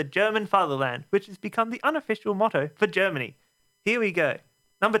liberty for the German fatherland, which has become the unofficial motto for Germany. Here we go.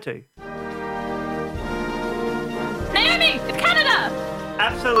 Number 2. Naomi, it's Canada.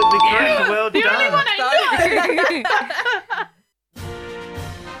 Absolutely correct. Well The done. only one I know.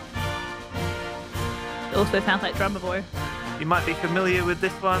 It also sounds like Drummer Boy. You might be familiar with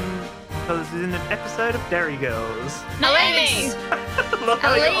this one because it's in an episode of Dairy Girls. Naomi.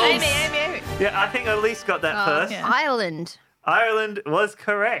 Amy. Yeah, I think Elise got that first. yeah. Ireland. Ireland was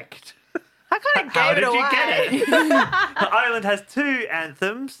correct. I kind of How gave it did away. you get it? Ireland has 2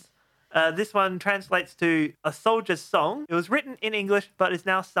 anthems. This one translates to A Soldier's Song. It was written in English, but is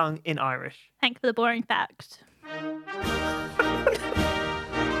now sung in Irish. Thanks for the boring fact.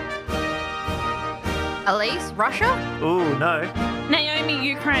 Elise, Russia? Ooh, no. Naomi,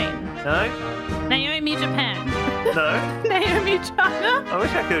 Ukraine. No? Naomi, Japan. No. Naomi China. I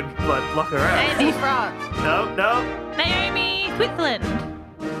wish I could like block her out. Andy France. No. Naomi Switzerland.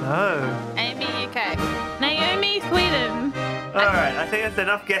 No. Amy UK. Naomi Sweden. All right, I think that's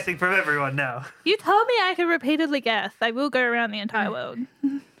enough guessing from everyone now. You told me I could repeatedly guess. I will go around the entire world.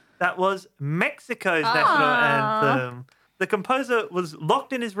 That was Mexico's national anthem. The composer was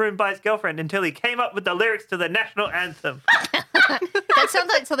locked in his room by his girlfriend until he came up with the lyrics to the national anthem. That sounds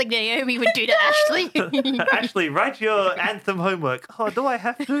like something Naomi would do to Ashley. Ashley, write your anthem homework. Oh, do I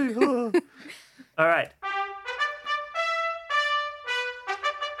have to? Oh. All right.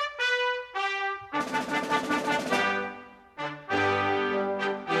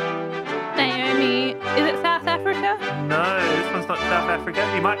 Naomi, is it South Africa? No, this one's not South Africa.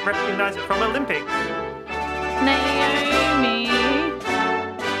 You might recognize it from Olympics. Naomi.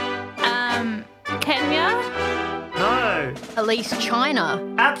 Kenya? No. Elise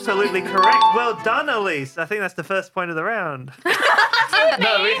China. Absolutely correct. Well done, Elise. I think that's the first point of the round.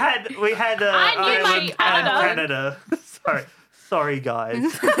 No, we had I knew my Ireland and Canada. Sorry,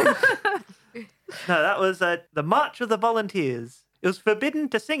 guys. No, that was the March of the Volunteers. It was forbidden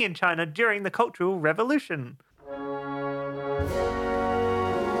to sing in China during the Cultural Revolution.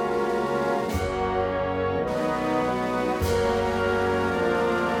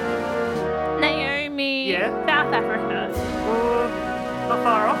 Naomi. Yeah? South Africa. Not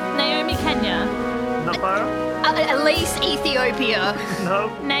far off. Naomi Kenya. Not far off. Elise Ethiopia.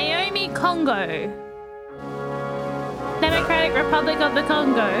 No. Naomi Congo. Democratic Republic of the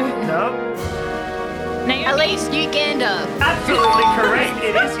Congo. No. Naomi. Elise Uganda. Absolutely correct.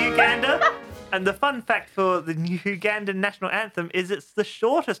 It is Uganda. And the fun fact for the Ugandan national anthem is it's the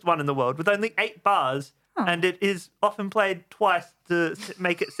shortest one in the world with only 8 bars. And it is often played twice to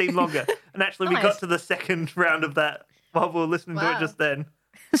make it seem longer. And actually, we got to the second round of that while we were listening to it just then.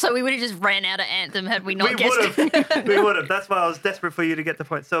 So we would have just ran out of anthem had we not guessed it. We would have. That's why I was desperate for you to get the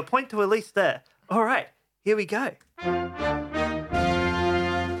point. So a point to Elise there. All right, here we go.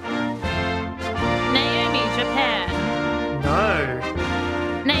 Naomi Japan. No.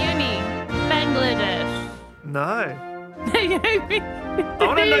 Naomi Bangladesh. No. Naomi. I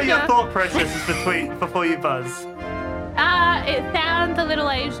want to know your thought processes before you buzz. It sounds a little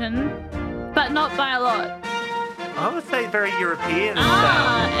Asian, but not by a lot. I would say very European.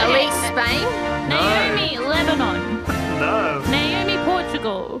 Elise Spain. Naomi Lebanon. No. Naomi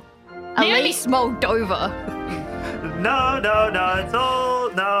Portugal. Elise Moldova. No. It's all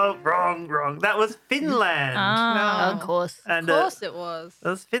wrong. That was Finland. Of course. And, Of course it was.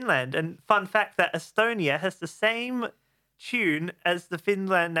 That was Finland. And fun fact that Estonia has the same tune as the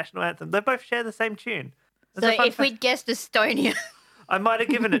Finland national anthem. They both share the same tune. So if we'd guessed Estonia. I might have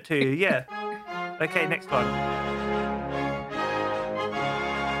given it to you, yeah. Okay, next one.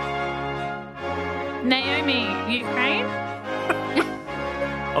 Naomi Ukraine.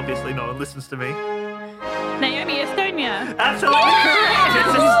 Obviously no one listens to me. Naomi Estonia. Absolutely correct!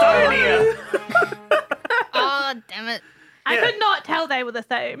 It's Estonia! Oh, damn it. I could not tell they were the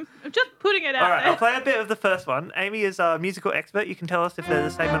same. I'm just putting it out All right, there. I'll play a bit of the first one. Amy is our musical expert. You can tell us if they're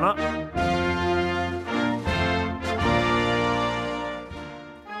the same or not.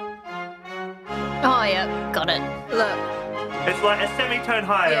 Oh, yeah. Got it. Look. It's like a semitone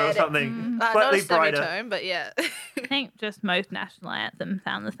higher or something. Not Slightly a brighter. semitone, but yeah. I think just most national anthems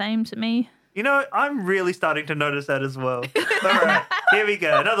sound the same to me. You know, I'm really starting to notice that as well. All right, here we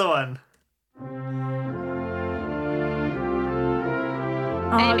go. Another one.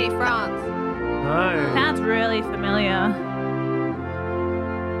 Amy France. No. Sounds really familiar.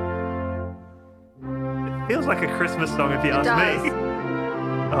 It feels like a Christmas song if you ask does. me.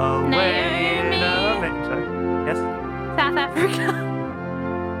 Oh, Naomi. Yes? South Africa.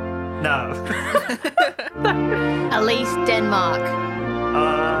 No. Elise Denmark.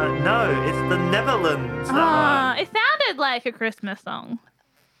 No, it's the Netherlands. It sounded like a Christmas song.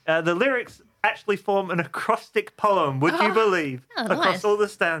 The lyrics actually form an acrostic poem, would you believe? Oh, across nice. all the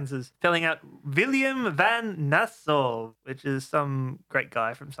stanzas, spelling out William van Nassau, which is some great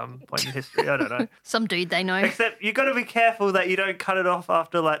guy from some point in history. I don't know. Some dude they know. Except you got to be careful that you don't cut it off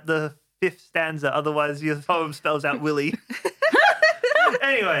after like the 5th stanza, otherwise your poem spells out Willie.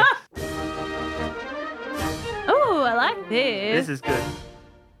 Anyway, Oh, I like this. this is good.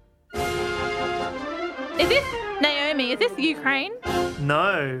 Is this Naomi? Is this Ukraine?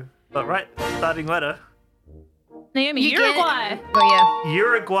 No, but right, starting letter. Naomi, You get it. Uruguay. Oh, yeah.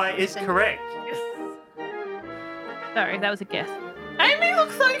 Uruguay is correct. Sorry, that was a guess. Amy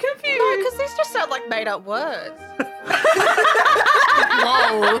looks so confused. No, because these just sound like made up words.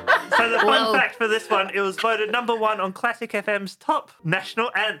 Whoa. So So the fun Whoa. fact for this one, it was voted number 1 on Classic FM's top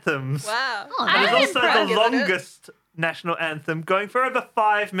national anthems. Wow. Oh, It was I'm also impressed. the longest national anthem, going for over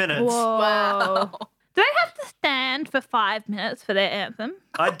 5 minutes. Whoa. Wow. Do they have to stand for 5 minutes for their anthem?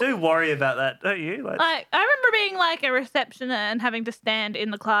 I do worry about that, don't you? Like, Like, I remember being like a receptioner and having to stand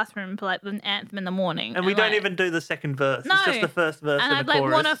in the classroom for like the anthem in the morning. and we don't like, even do the second verse. No. It's just the first verse And and I'd the like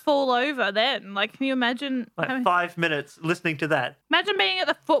chorus. want to fall over then. Like, can you imagine? Like 5 minutes listening to that. Imagine being at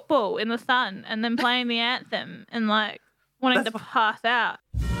the football in the sun and then playing the anthem and like wanting That's to pass out.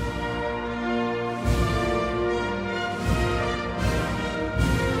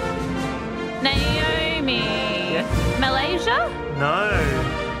 Naomi. Malaysia? No.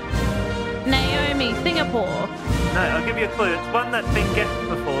 Naomi, Singapore. No, I'll give you a clue. It's one that's been guessed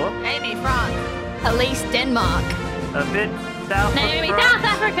before. Amy, France. Elise, Denmark. A bit south Naomi, of South France.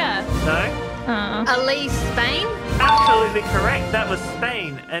 Africa. No. Elise, Spain. Absolutely correct. That was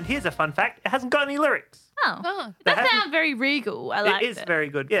Spain. And here's a fun fact. It hasn't got any lyrics. Oh, They that haven't- sounds very regal. I like It is very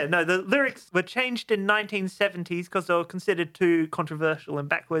good. Yeah, no, the lyrics were changed in 1970s because they were considered too controversial and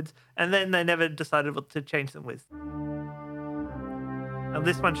backwards, and then they never decided what to change them with. And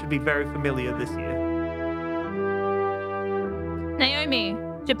this one should be very familiar this year. Naomi,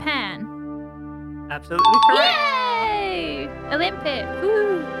 Japan. Absolutely correct. Yay! Olympic.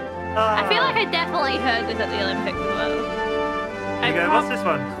 Woo. I feel like I definitely heard this at the Olympics as well. There you go. What's this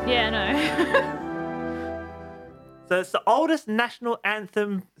one? Yeah, no. So it's the oldest national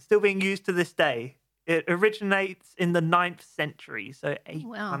anthem still being used to this day. It originates in the 9th century, so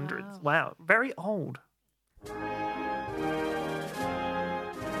 800s. Wow, very old.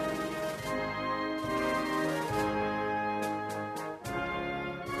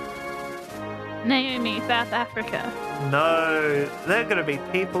 Naomi, South Africa. No, there are going to be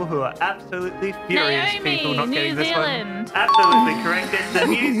people who are absolutely furious. Naomi, people not New getting this Zealand. one. Absolutely correct. It's the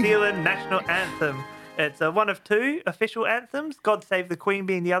New Zealand national anthem. It's one of 2 official anthems. God Save the Queen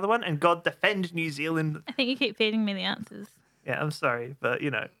being the other one, and God Defend New Zealand. I think you keep feeding me the answers. Yeah, I'm sorry, but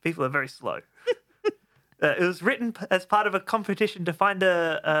people are very slow. It was written as part of a competition to find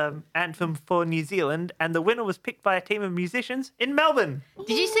a anthem for New Zealand, and the winner was picked by a team of musicians in Melbourne.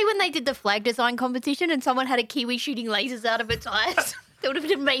 Did you see when they did the flag design competition and someone had a kiwi shooting lasers out of its eyes? That would have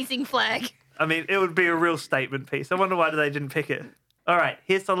been an amazing flag. I mean, it would be a real statement piece. I wonder why they didn't pick it. All right,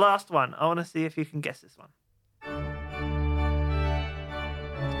 here's the last one. I want to see if you can guess this one.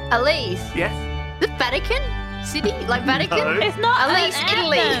 Elise, Yes? the Vatican City, like Vatican. No. It's not Elise, an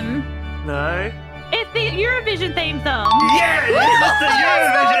Italy. anthem. No? It's the Eurovision theme song. Yeah, it's the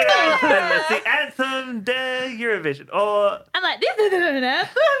Eurovision anthem. It's the anthem de Eurovision. Or I'm like, this isn't an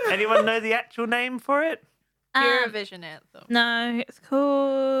anthem. anyone know the actual name for it? Eurovision anthem. No, it's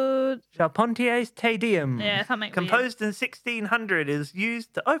called Charpentier's Te Deum. yeah something weird. Composed in 1600, is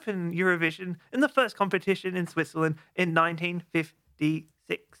used to open Eurovision in the first competition in Switzerland in 1956.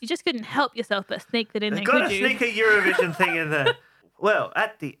 You just couldn't help yourself but sneak that in there, Got to could you? sneak a Eurovision thing in there. Well,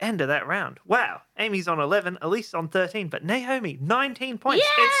 at the end of that round, wow, Amy's on 11, Elise on 13, but Naomi, 19 points.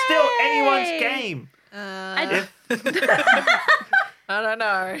 It's still anyone's Yay! game. I don't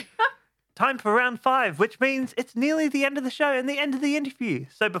know. Time for round 5, which means it's nearly the end of the show and the end of the interview.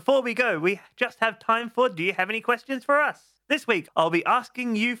 So before we go, we just have time for Do you have any questions for us? This week, I'll be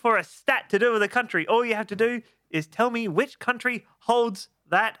asking you for a stat to do with a country. All you have to do is tell me which country holds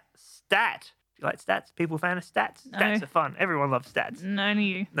that stat. Do you like stats? People fan of stats? No. Stats are fun. Everyone loves stats. No, only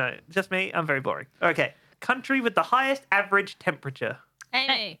you. No, just me. I'm very boring. Okay. Country with the highest average temperature.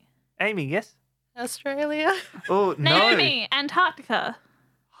 Amy. Amy, yes? Australia. Oh, no. Naomi, Antarctica.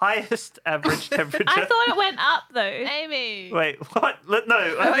 Highest average temperature. I thought it went up though. Amy. Wait, what? No,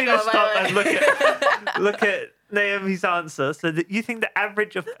 I need to stop and look at Naomi's answer. So that you think the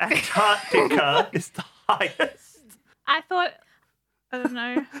average of Antarctica is the highest? I thought, I don't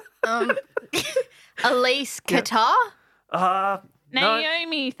know. Elise, Qatar. No.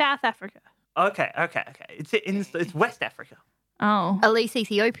 Naomi, South Africa. Okay. It's West Africa. Oh. Elise,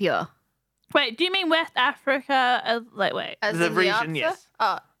 Ethiopia. Wait, do you mean West Africa? Wait. As The in region, answer? yes.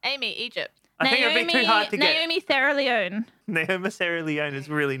 Oh, Amy, Egypt. I think it'd be too hard to get. Naomi, Sierra Leone. Naomi Sierra Leone is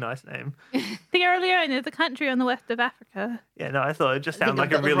a really nice name. Sierra Leone is a country on the west of Africa. Yeah, no, I thought it just I think sounded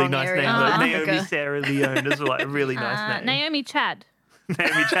I've like a got the really wrong nice area name. of Like Africa. Naomi Sierra Leone is like a really nice name. Naomi, Chad.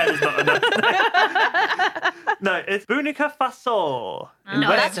 Naomi Chad is not a nice name. No, it's Burkina Faso. in No,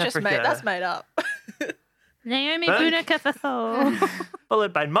 West That's just Africa. that's made up. Naomi, Burnt. Burkina Faso.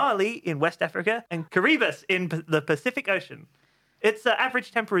 Followed by Mali in West Africa and Caribus in the Pacific Ocean. Its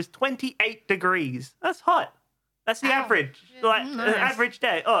average temperature is 28 degrees. That's hot. That's the average. Like an average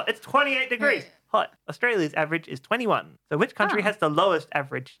day. Oh, it's 28 degrees. hot. Australia's average is 21. So which country has the lowest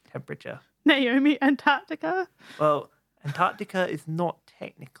average temperature? Naomi, Antarctica. Well, Antarctica is not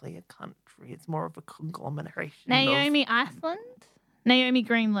technically a country. It's more of a conglomeration. Naomi, Iceland. Naomi,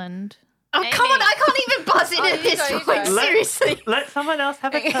 Greenland. Oh, come on. I can't even buzz in Oh, at you this go, you point. go. Seriously. Let someone else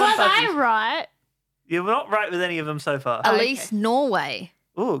have a turn. Was Fuzzy. I right? You're not right with any of them so far. Elise, Norway.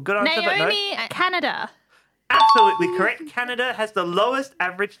 Ooh, good answer, but no. Naomi, Canada. Absolutely correct. Canada has the lowest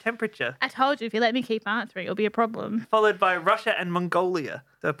average temperature, I told you, if you let me keep answering, it'll be a problem. followed by Russia and Mongolia.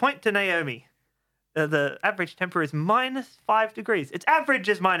 So a point to Naomi. The average temperature is -5 degrees. Its average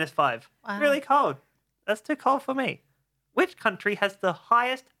is -5. Wow. Really cold. That's too cold for me. Which country has the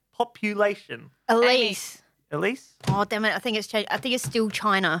highest population? Elise. Elise? Oh, damn it. I think it's changed. I think it's still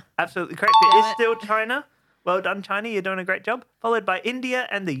China. Absolutely correct. It Damn is it. still China. Well done, China. You're doing a great job. Followed by India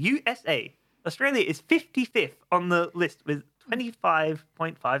and the USA. Australia is 55th on the list with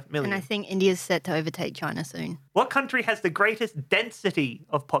 25.5 million. And I think India's set to overtake China soon. What country has the greatest density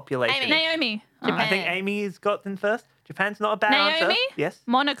of population? Naomi. I think Amy's got them first. Japan's not a bad answer. Naomi? Yes.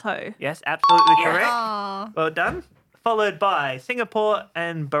 Monaco. Yes, absolutely correct. Oh. Well done. Followed by Singapore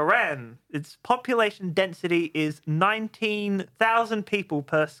and Bahrain. Its population density is 19,000 people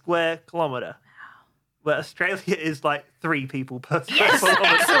per square kilometre. Where Australia is like 3 people per square kilometre.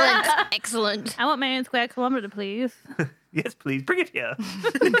 Excellent. Excellent. I want my own square kilometre, please. Yes, please, bring it here.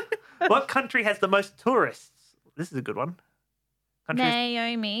 What country has the most tourists? This is a good one. Country has-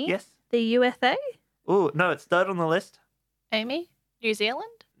 Naomi. Yes. The USA. Oh, no, it's third on the list. Amy, New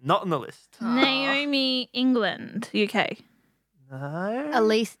Zealand. Not on the list. Naomi, England, UK. No.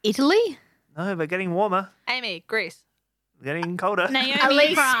 Elise, Italy. No, but getting warmer. Amy, Greece. Getting colder. Naomi,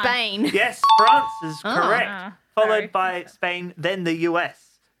 Elise, France. Spain. Yes, France is Oh. correct. Ah, Followed sorry. by Spain, then the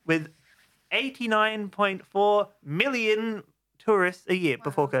US, with 89.4 million tourists a year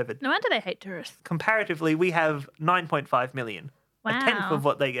before COVID. No wonder they hate tourists. Comparatively, we have 9.5 million. A tenth Wow. of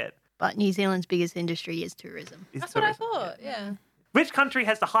what they get But New Zealand's biggest industry is tourism. is That's what I tourism. thought. Yeah. Which country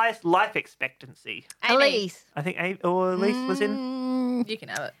has the highest life expectancy? Elise. I think Elise was in. Mm, You can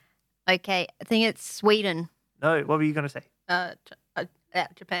have it. okay, I think it's Sweden. No, what were you going to say?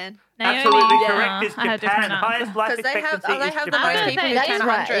 Japan. Naomi, Absolutely yeah, correct. Is I had a Japan different answer. highest life 'Cause they have- expectancy? they is have the Japan. most people who That's turn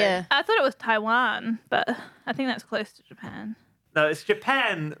right, 100. yeah. I thought it was Taiwan, but I think that's close to Japan. No, it's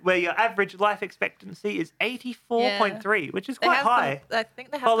Japan, where your average life expectancy is 84.3, which is They quite have high. I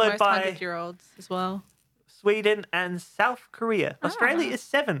think they have Followed the most by- 100-year-olds as well. Sweden and South Korea. Australia is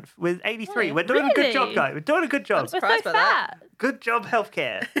 7th with 83. Oh, We're doing a good job, really? guys. We're doing a good job. We're so surprised by that. fat. Good job,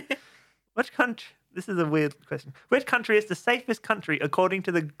 healthcare. Which country? This is a weird question. Which country is the safest country according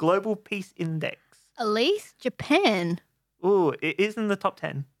to the Global Peace Index? Elise, Japan. Ooh, it is in the top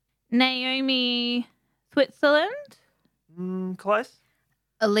 10. Naomi, Switzerland. Close?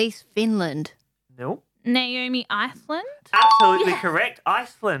 Elise, Finland. Nope. Naomi, Iceland. Absolutely correct.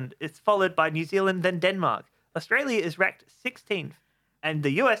 Iceland. It's followed by New Zealand, then Denmark. Australia is ranked 16th. And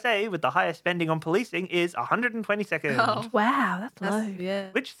the USA, with the highest spending on policing, is 122nd. Oh. Wow, that's low. Yeah.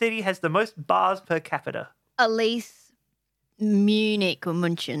 Which city has the most bars per capita? Elise, Munich or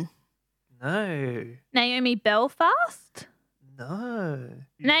München. No. Naomi, Belfast. No.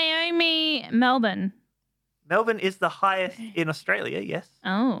 Naomi, Melbourne. Melbourne is the highest in Australia, yes,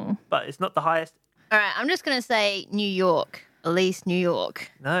 Oh. but it's not the highest. All right, I'm just going to say New York. Elise, New York.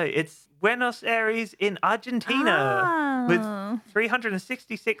 No, it's Buenos Aires in Argentina with Oh.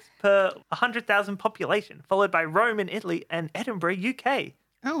 366 per 100,000 population, followed by Rome in Italy and Edinburgh, UK.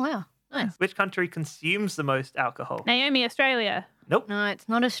 Oh, wow. Nice. Which country consumes the most alcohol? Naomi, Australia. Nope. No, it's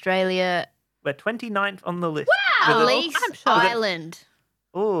not Australia. We're 29th on the list. Wow. Elise, I'm shocked. Ireland.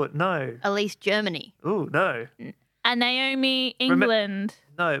 Oh, no. Elise, Germany. Oh, no. And Naomi, England.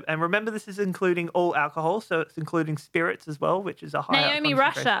 No. And remember, this is including all alcohol, so it's including spirits as well, which is a higher Naomi,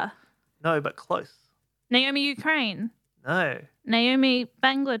 concentration. Russia. No, but close. Naomi, Ukraine. No. Naomi,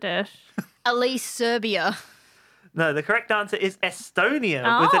 Bangladesh. Elise, Serbia. No, the correct answer is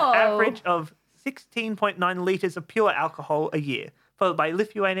Estonia, with an Oh. average of 16.9 litres of pure alcohol a year, followed by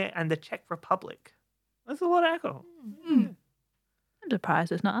Lithuania and the Czech Republic. That's a lot of alcohol. I'm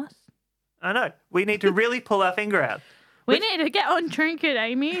surprised it's not us. I know. We need to really pull our finger out. We need to get on drinking,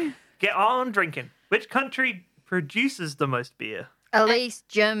 Amy. Get on drinking. Which country produces the most beer? Elise,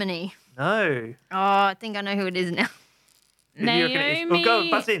 Germany. No. Oh, I think I know who it is now. Who do you reckon it is? Naomi, Oh, go,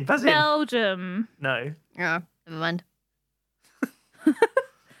 buzz in, buzz in. Belgium. No. Oh, never mind.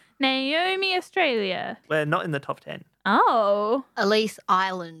 Naomi, Australia. We're not in the top 10. Oh. Elise,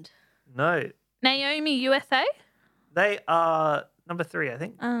 Ireland. No. Naomi, USA. They are number 3, I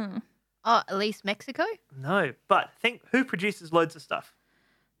think. Oh. Oh, Elise, Mexico. No. But think who produces loads of stuff?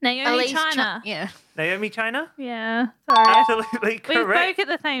 Naomi Elise China. Yeah. Naomi China? Yeah. Sorry. Absolutely We correct. spoke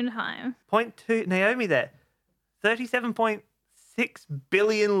at the same time. Point to Naomi there. 37.6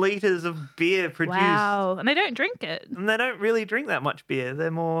 billion litres of beer produced. Wow. And they don't drink it. And they don't really drink that much beer.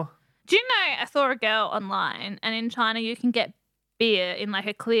 They're more... Do you know, I saw a girl online, and in China you can get beer in like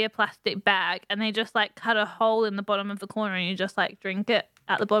a clear plastic bag, and they just like cut a hole in the bottom of the corner and you just like drink it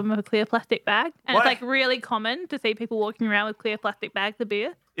at the bottom of a clear plastic bag. And What? it's like really common to see people walking around with clear plastic bags of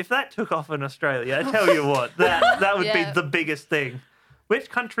beer. If that took off in Australia, I tell you what, that would Yeah. be the biggest thing. Which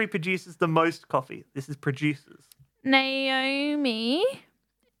country produces the most coffee? This is producers. Naomi,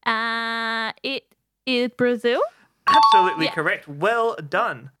 it is Brazil. Absolutely Yeah. correct. Well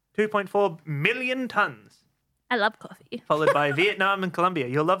done. 2.4 million tons. I love coffee. Followed by Vietnam and Colombia.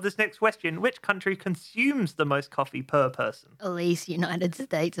 You'll love this next question. Which country consumes the most coffee per person? Elise, United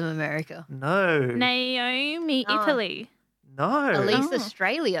States of America. No. Naomi, Oh. Italy. No. Elise, Oh.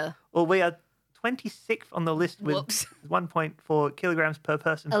 Australia. Well, we are 26th on the list with Whoops. 1.4 kilograms per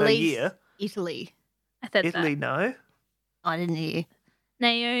person per Elise, year. Italy. I said Italy, that. no. I didn't hear you.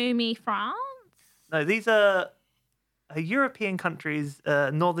 Naomi, France. No, these are European countries,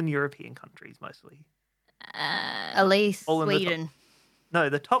 Northern European countries mostly. Elise, All in the top. Sweden. No,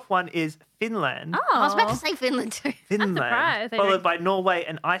 the top one is Finland. Oh, I was about to say Finland too. Finland. surprised they Followed drink- by Norway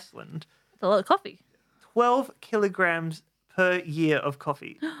and Iceland. It's a lot of coffee. 12 kilograms per year of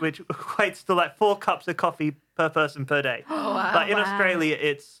coffee, which equates to like 4 cups of coffee per person per day. Oh, wow. But in wow. Australia,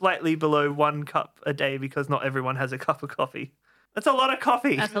 it's slightly below 1 cup a day because not everyone has a cup of coffee. That's a lot of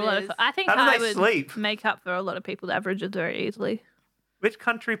coffee. That's a lot of. I think How do I they would sleep? make up for a lot of people's averages very easily. Which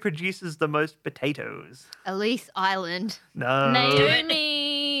country produces the most potatoes? Elise Island. No.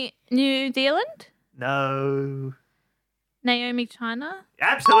 Naomi, New Zealand. No. Naomi, China.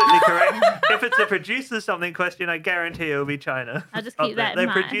 Absolutely correct. If it's a producer something question, I guarantee it'll be China. I'll just Up keep there. that in They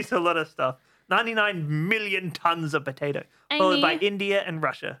mind. produce a lot of stuff. 99 million tons of potato, followed Amy? by India and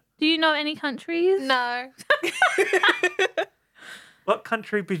Russia. Do you know any countries? No. What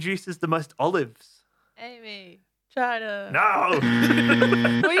country produces the most olives? Amy. China. No.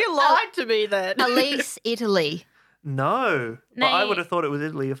 Well, you lied to me then. Elise, Italy. No. But I Na- would have thought it was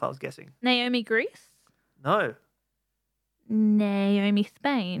Italy if I was guessing. Naomi, Greece. No. Naomi,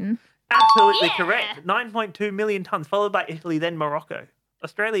 Spain. Absolutely Yeah. correct. 9.2 million tons, followed by Italy, then Morocco.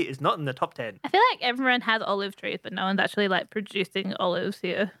 Australia is not in the top 10. I feel like everyone has olive trees, but no one's actually like producing olives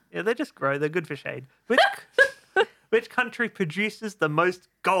here. Yeah, they just grow. They're good for shade. Which country produces the most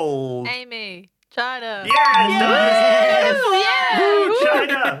gold? Amy. China. Yes! Yeah! Woo,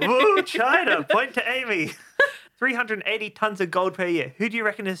 China! Woo, China! Point to Amy. 380 tons of gold per year. Who do you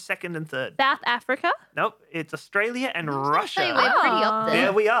reckon is second and third? South Africa. Nope, it's Australia and Say Russia. we're pretty up there.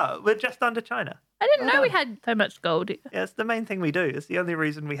 Yeah, we are. We're just under China. I didn't know we had so much gold here. Yeah, it's the main thing we do. It's the only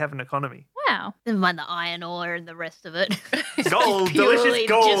reason we have an economy. Wow. Never mind the iron ore and the rest of it. Gold, Purely delicious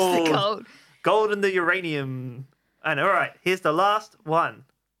gold. Just the gold. Gold and the uranium. And all right, here's the last one.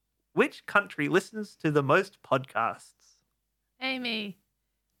 Which country listens to the most podcasts? Amy.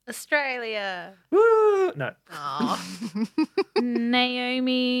 Australia. Woo! No. Aw.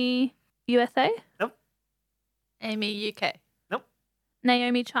 Naomi, USA. Amy, UK.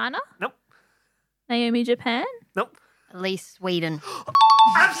 Naomi, China. Nope. Naomi, Japan. Nope. Elise, Sweden.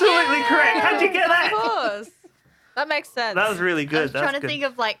 Absolutely correct. How'd you get Of that? course. That makes sense. That was really I good. was That's trying to good. think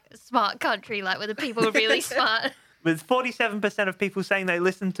of like a smart country, like where the people are really smart. With 47% of people saying they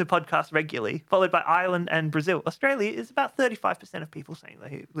listen to podcasts regularly, followed by Ireland and Brazil. Australia is about 35% of people saying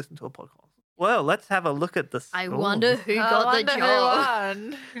they listen to a podcast. Well, let's have a look at the scores. I wonder who I got the wonder job.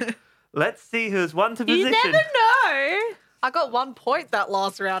 who won. Let's see who's won to You position. never know. I got 1 point that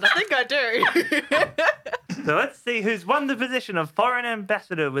last round. I think I do. So let's see who's won the position of foreign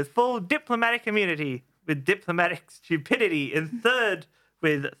ambassador with full diplomatic immunity, with diplomatic stupidity. In third,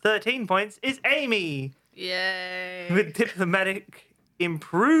 with 13 points, is Amy. Yay. With diplomatic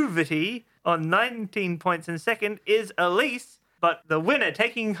improvity on 19 points in second is Elise. But the winner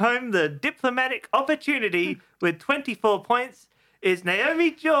taking home the diplomatic opportunity with 24 points is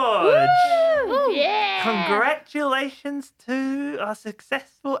Naomi George. Yeah. Congratulations to our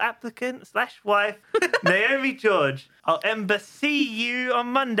successful applicant / wife, Naomi George. I'll embassy you on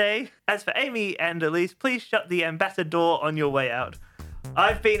Monday. As for Amy and Elise, please shut the ambassador on your way out.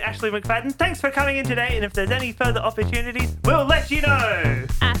 I've been Ashley McFadden. Thanks for coming in today, and if there's any further opportunities, we'll let you know.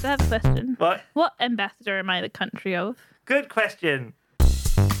 I have a question. What? What ambassador am I the country of? Good question.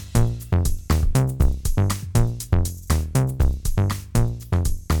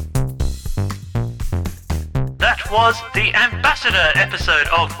 That was the Ambassador episode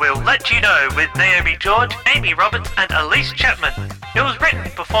of We'll Let You Know with Naomi George, Amy Roberts, and Elise Chapman. It was written,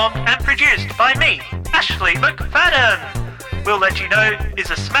 performed and produced by me, Ashley McFadden. We'll Let You Know is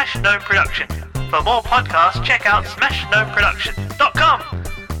a Smash Gnome production. For more podcasts, check out smashgnomeproduction.com.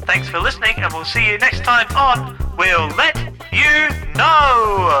 Thanks for listening, and we'll see you next time on We'll Let You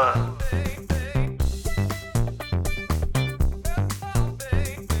Know.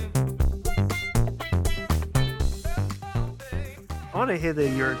 I want to hear the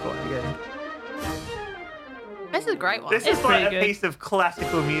Uruguay again. This is a great one. This It's is like a pretty good. piece of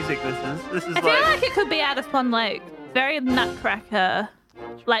classical music. This is I feel like like it could be out of Swan Lake. Very Nutcracker,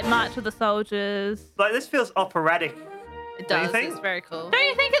 like March of the Soldiers. this feels operatic. It Don't you does. think? It's very cool. Don't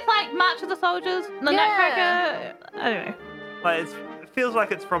you think it's like March of the Soldiers? The Yeah. Nutcracker. I don't know. It feels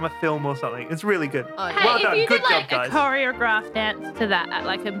like it's from a film or something. It's really good. Oh, Hey, Well if done. you Good did job, like guys. a choreographed dance to that at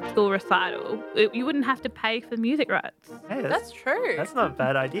like a school recital, you wouldn't have to pay for music rights. Hey, That's true. That's not a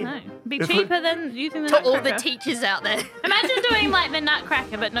bad idea. No, it'd be If cheaper than using the To all Nutcracker. the teachers out there. Imagine doing like the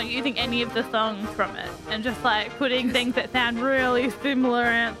Nutcracker, but not using any of the songs from it, and just like putting things that sound really similar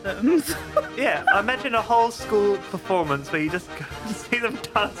anthems. Yeah, imagine a whole school performance where you just go to see them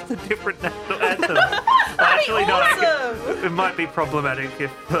dance to different national anthems. Actually, no, it might be problematic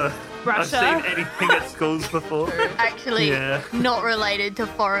if I've Russia. seen anything at schools before. Actually, Yeah. not related to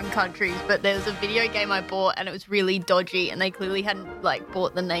foreign countries, but there was a video game I bought and it was really dodgy, and they clearly hadn't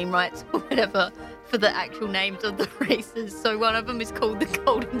bought the name rights or whatever for the actual names of the races. So one of them is called the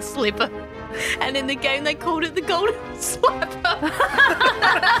Golden Slipper, and in the game they called it the Golden Slapper.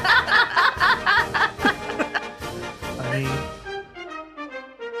 I mean,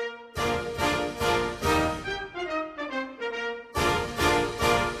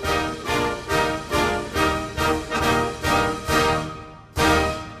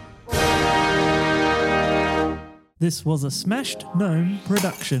 This was a Smashed Gnome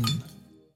production.